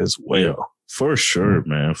winners as well. Yeah, for sure,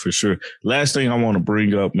 man. For sure. Last thing I want to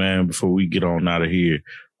bring up, man, before we get on out of here.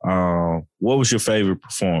 What was your favorite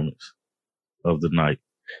performance of the night?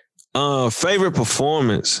 Favorite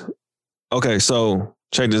performance. Okay, so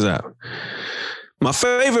check this out. My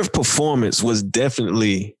favorite performance was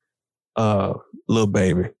definitely Lil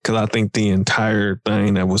Baby, because I think the entire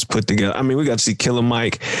thing that was put together. I mean, we got to see Killer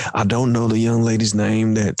Mike. I don't know the young lady's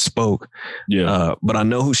name that spoke. Yeah. But I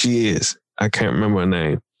know who she is. I can't remember her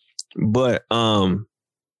name. But and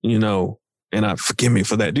forgive me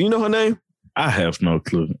for that. Do you know her name? I have no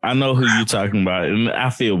clue. I know who you're talking about, and I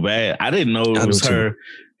feel bad. I didn't know it was her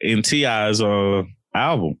in T.I.'s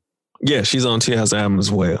album. Yeah, she's on T.I.'s album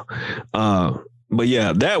as well. But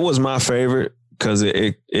yeah, that was my favorite, because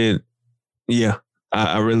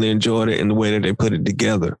I really enjoyed it in the way that they put it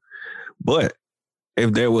together. But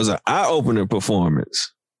if there was an eye-opener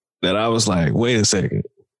performance that I was like, wait a second,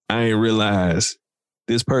 I didn't realize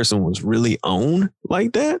this person was really on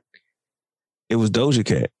like that, it was Doja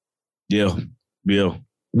Cat. Yeah.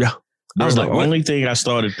 I was like, the only thing I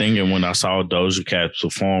started thinking when I saw Doja Cat's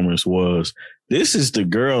performance was, this is the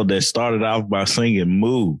girl that started off by singing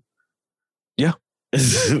Moo. Yeah.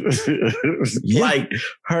 Like,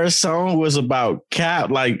 her song was about cow,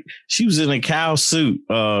 like she was in a cow suit,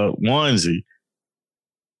 onesie.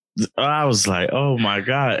 I was like, oh my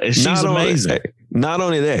God. And she's amazing. Not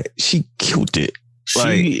only that, she killed it.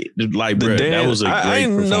 She bro, that was a great I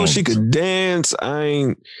didn't know she performance. could dance.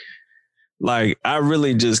 I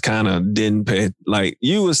really just kind of didn't pay. Like,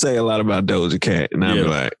 you would say a lot about Doja Cat, and I'd be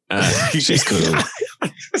like, she's cool.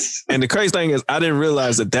 And the crazy thing is, I didn't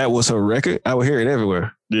realize that was her record. I would hear it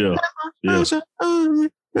everywhere. Yeah. Yeah.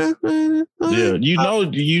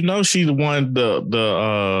 You know she won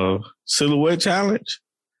the Silhouette Challenge.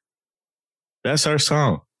 That's her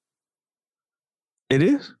song. It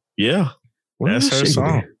is? Yeah. That's her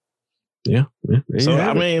song. Yeah. So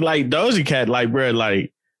I mean, like Doja Cat, like, bro,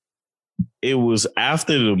 like it was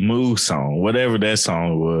after the Move song, whatever that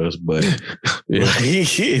song was, but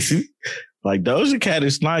like Doja Cat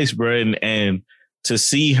is nice, bro, and to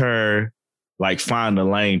see her like find a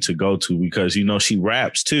lane to go to, because you know she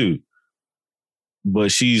raps too,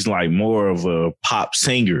 but she's like more of a pop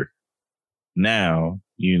singer now.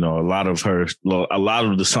 You know, a lot of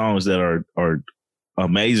the songs that are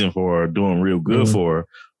amazing for her, doing real good for her,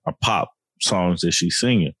 are pop songs that she's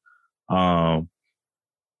singing. That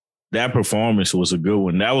performance was a good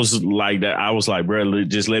one. That was like that. I was like, bro,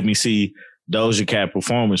 just let me see Doja Cat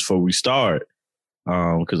performance before we start.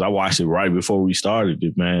 Because I watched it right before we started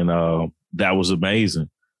it, man. That was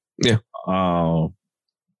amazing. Yeah. I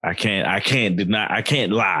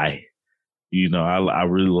can't lie. You know, I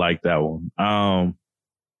really like that one.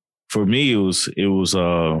 For me, it was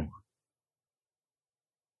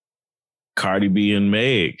Cardi B and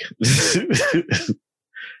Meg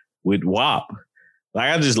with WAP.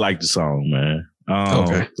 Like, I just like the song, man.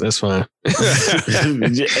 Okay, that's fine. and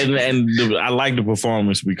I like the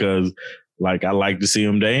performance because, like, I like to see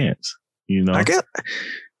him dance. You know, I guess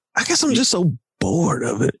I'm just so bored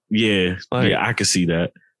of it. Yeah, I can see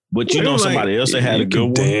that. But you know, somebody else that had a good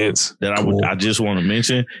one that I just want to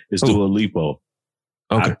mention is Dua Lipa. Okay.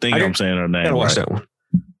 I think I'm saying her name. I gotta watch that one.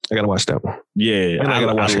 Yeah, I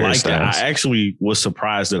like that. I actually was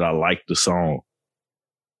surprised that I liked the song.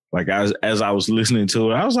 Like, as I was listening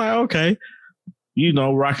to it, I was like, okay, you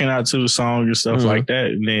know, rocking out to the song and stuff like that.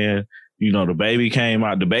 And then, you know, the baby came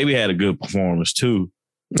out. The baby had a good performance too.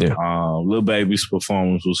 Yeah. Lil Baby's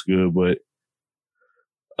performance was good, but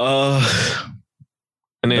and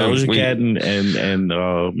then Doja Cat and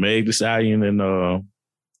Meg Thee Stallion and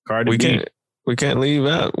Cardi B. We can't leave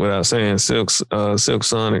out without saying Silk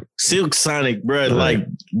Sonic. Silk Sonic, bro. Like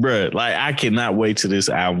I cannot wait till this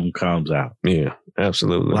album comes out. Yeah,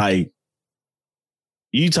 absolutely. Like,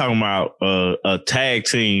 you talking about a tag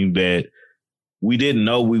team that we didn't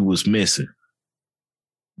know we was missing.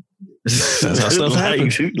 That's how stuff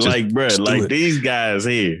happens. Like, bro, like these guys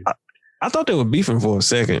here. I thought they were beefing for a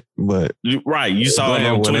second, but right, you saw it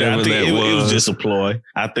on Twitter. I think it was just a ploy.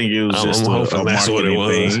 I think it was just a marketing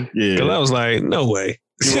thing. Yeah, because I was like, no way.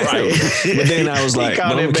 Right, but then I was like,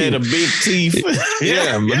 called that man a big teeth.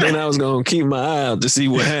 Yeah, but then I was gonna keep my eye out to see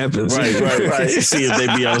what happens. Right. See if they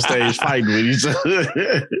be on stage fighting with each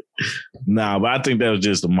other. Nah, but I think that was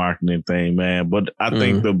just a marketing thing, man. But I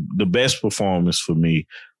think the best performance for me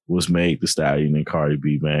was Meg Thee Stallion and Cardi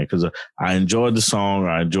B, man, because I enjoyed the song.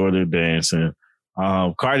 I enjoyed her dancing.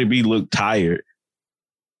 Cardi B looked tired.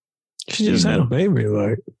 She just had a baby,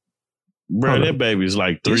 like. Bro, that baby's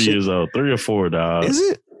like 3 years old, 3 or 4, dog. Is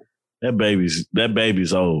it? That baby's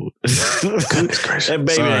old. That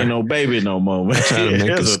baby ain't no baby no more, man. Trying to make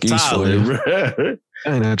an excuse for you. Bro.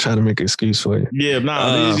 I ain't trying to make an excuse for you.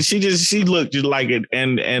 Yeah, she looked just like it,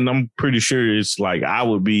 and I'm pretty sure it's like I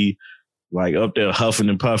would be like up there huffing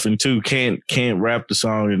and puffing too. Can't rap the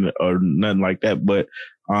song or nothing like that. But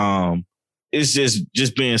it's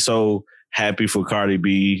just being so happy for Cardi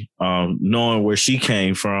B, knowing where she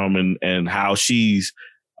came from and how she's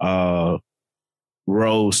rose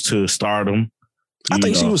to stardom. I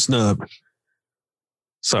think she was snubbed.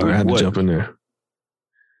 Sorry, I had to jump in there.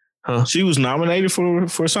 Huh? She was nominated for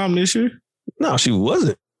something this year? No, she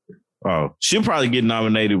wasn't. Oh, she'll probably get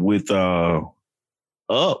nominated with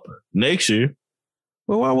Up next year.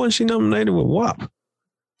 Well, why wasn't she nominated with WAP?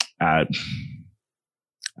 I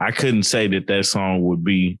couldn't say that song would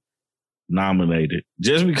be nominated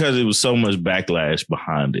just because it was so much backlash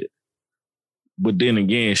behind it. But then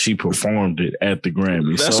again, she performed it at the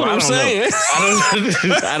Grammys. That's what I'm saying.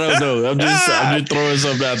 I don't know. I'm just throwing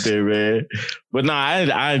something out there, man. But no,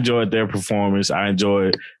 I enjoyed their performance. I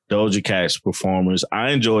enjoyed Doja Cat's performance. I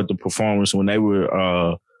enjoyed the performance when they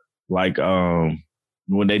were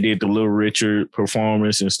when they did the Little Richard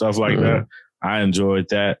performance and stuff like that. I enjoyed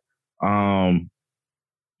that.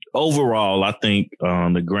 Overall, I think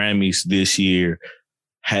the Grammys this year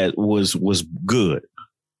was good.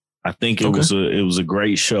 I think it was a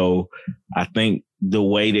great show. I think the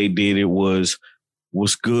way they did it was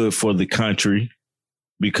good for the country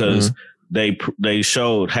because they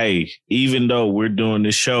showed, hey, even though we're doing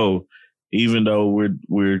this show, even though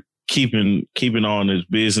we're keeping on as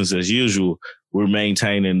business as usual, we're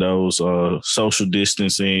maintaining those social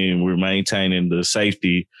distancing, we're maintaining the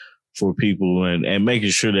safety for people and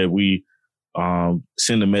making sure that we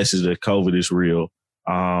send a message that COVID is real.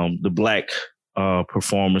 The Black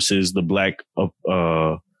performances, the Black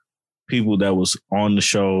people that was on the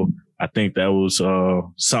show, I think that was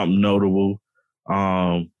something notable.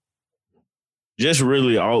 Just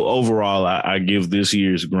really overall, I give this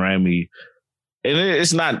year's Grammy, and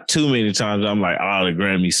it's not too many times I'm like, oh, the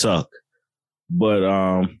Grammys suck.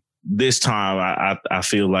 But this time I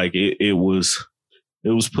feel like it was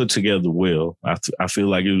put together well. I feel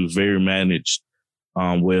like it was very managed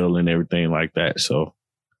well and everything like that. So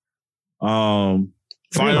final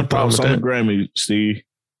thoughts on the Grammy, Steve.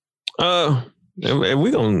 If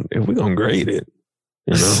we gonna grade it,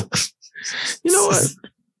 you know what?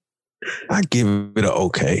 I give it an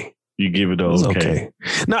okay. You give it an okay.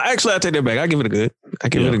 No, actually, I take that back. I give it a good.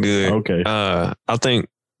 Okay. I think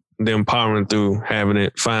the empowerment through having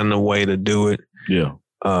it, finding a way to do it. Yeah.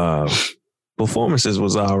 Performances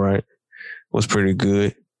was all right. Was pretty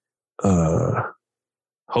good.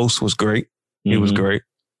 Host was great. He was great.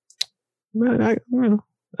 Man,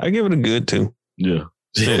 I give it a good too. Yeah.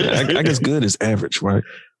 I guess good is average, right?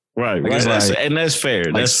 Right. And that's fair.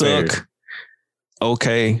 Like that's suck, fair.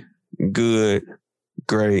 Okay, good,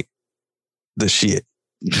 great, the shit.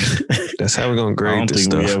 That's how we're gonna grade this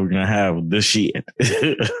stuff. I don't think we're ever gonna have the shit.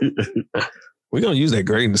 We're gonna use that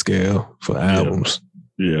grading scale for albums.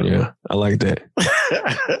 Yeah, I like that.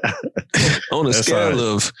 On a scale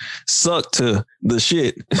of suck to the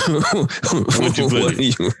shit,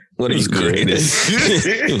 what do you grade it?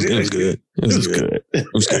 It was good. It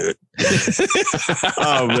was good.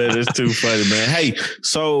 Oh man, it's too funny, man. Hey,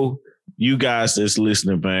 so you guys that's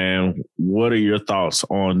listening, man, what are your thoughts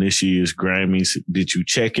on this year's Grammys? Did you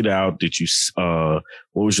check it out? Did you what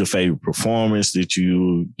was your favorite performance? Did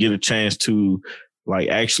you get a chance to like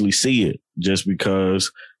actually see it? Just because,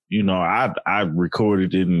 I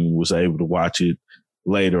recorded it and was able to watch it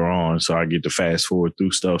later on, so I get to fast forward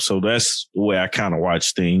through stuff. So that's the way I kind of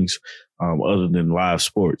watch things, other than live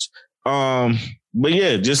sports. But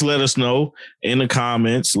yeah, just let us know in the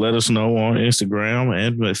comments. Let us know on Instagram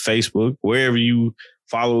and Facebook, wherever you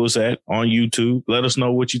follow us at, on YouTube. Let us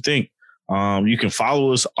know what you think. You can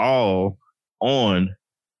follow us all on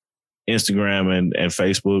Instagram and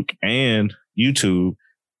Facebook and YouTube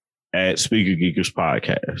at Speaker Geekers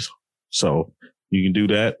Podcast. So you can do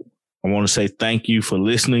that. I want to say thank you for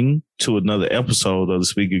listening to another episode of the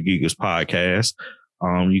Speaker Geekers Podcast.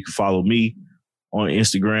 You can follow me on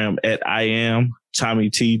Instagram at I am Tommy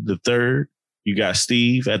T the Third. You got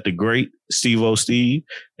Steve at the Great Steve O Steve,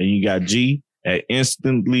 and you got G at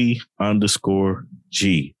instantly_G.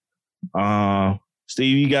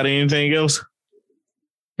 Steve, you got anything else?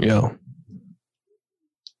 Yo,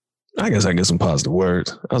 I guess I get some positive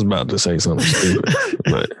words. I was about to say something stupid,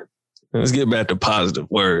 but let's get back to positive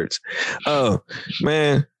words. Oh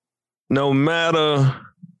man, no matter,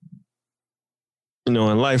 in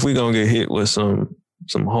life we're gonna get hit with some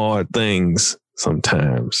hard things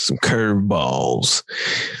sometimes, some curveballs,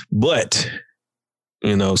 but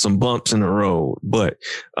some bumps in the road. But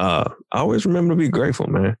I always remember to be grateful,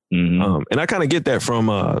 man. Mm-hmm. And I kind of get that from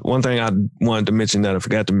one thing I wanted to mention that I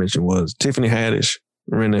forgot to mention was Tiffany Haddish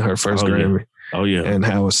winning her first Grammy. Yeah. Oh yeah, and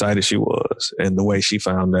how excited she was, and the way she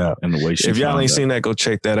found out, and the way she. If y'all ain't seen that, go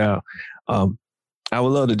check that out. I would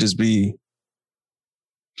love to just be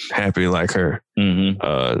happy like her.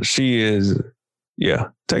 Mm-hmm. She is. Yeah,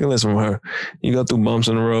 take a lesson from her. You go through bumps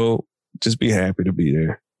in the road, just be happy to be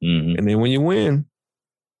there. Mm-hmm. And then when you win,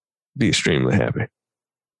 be extremely happy.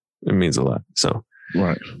 It means a lot. So,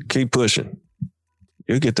 right, keep pushing.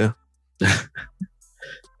 You'll get there.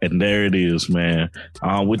 And there it is, man.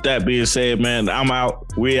 With that being said, man, I'm out.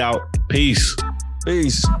 We out. Peace.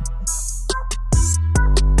 Peace.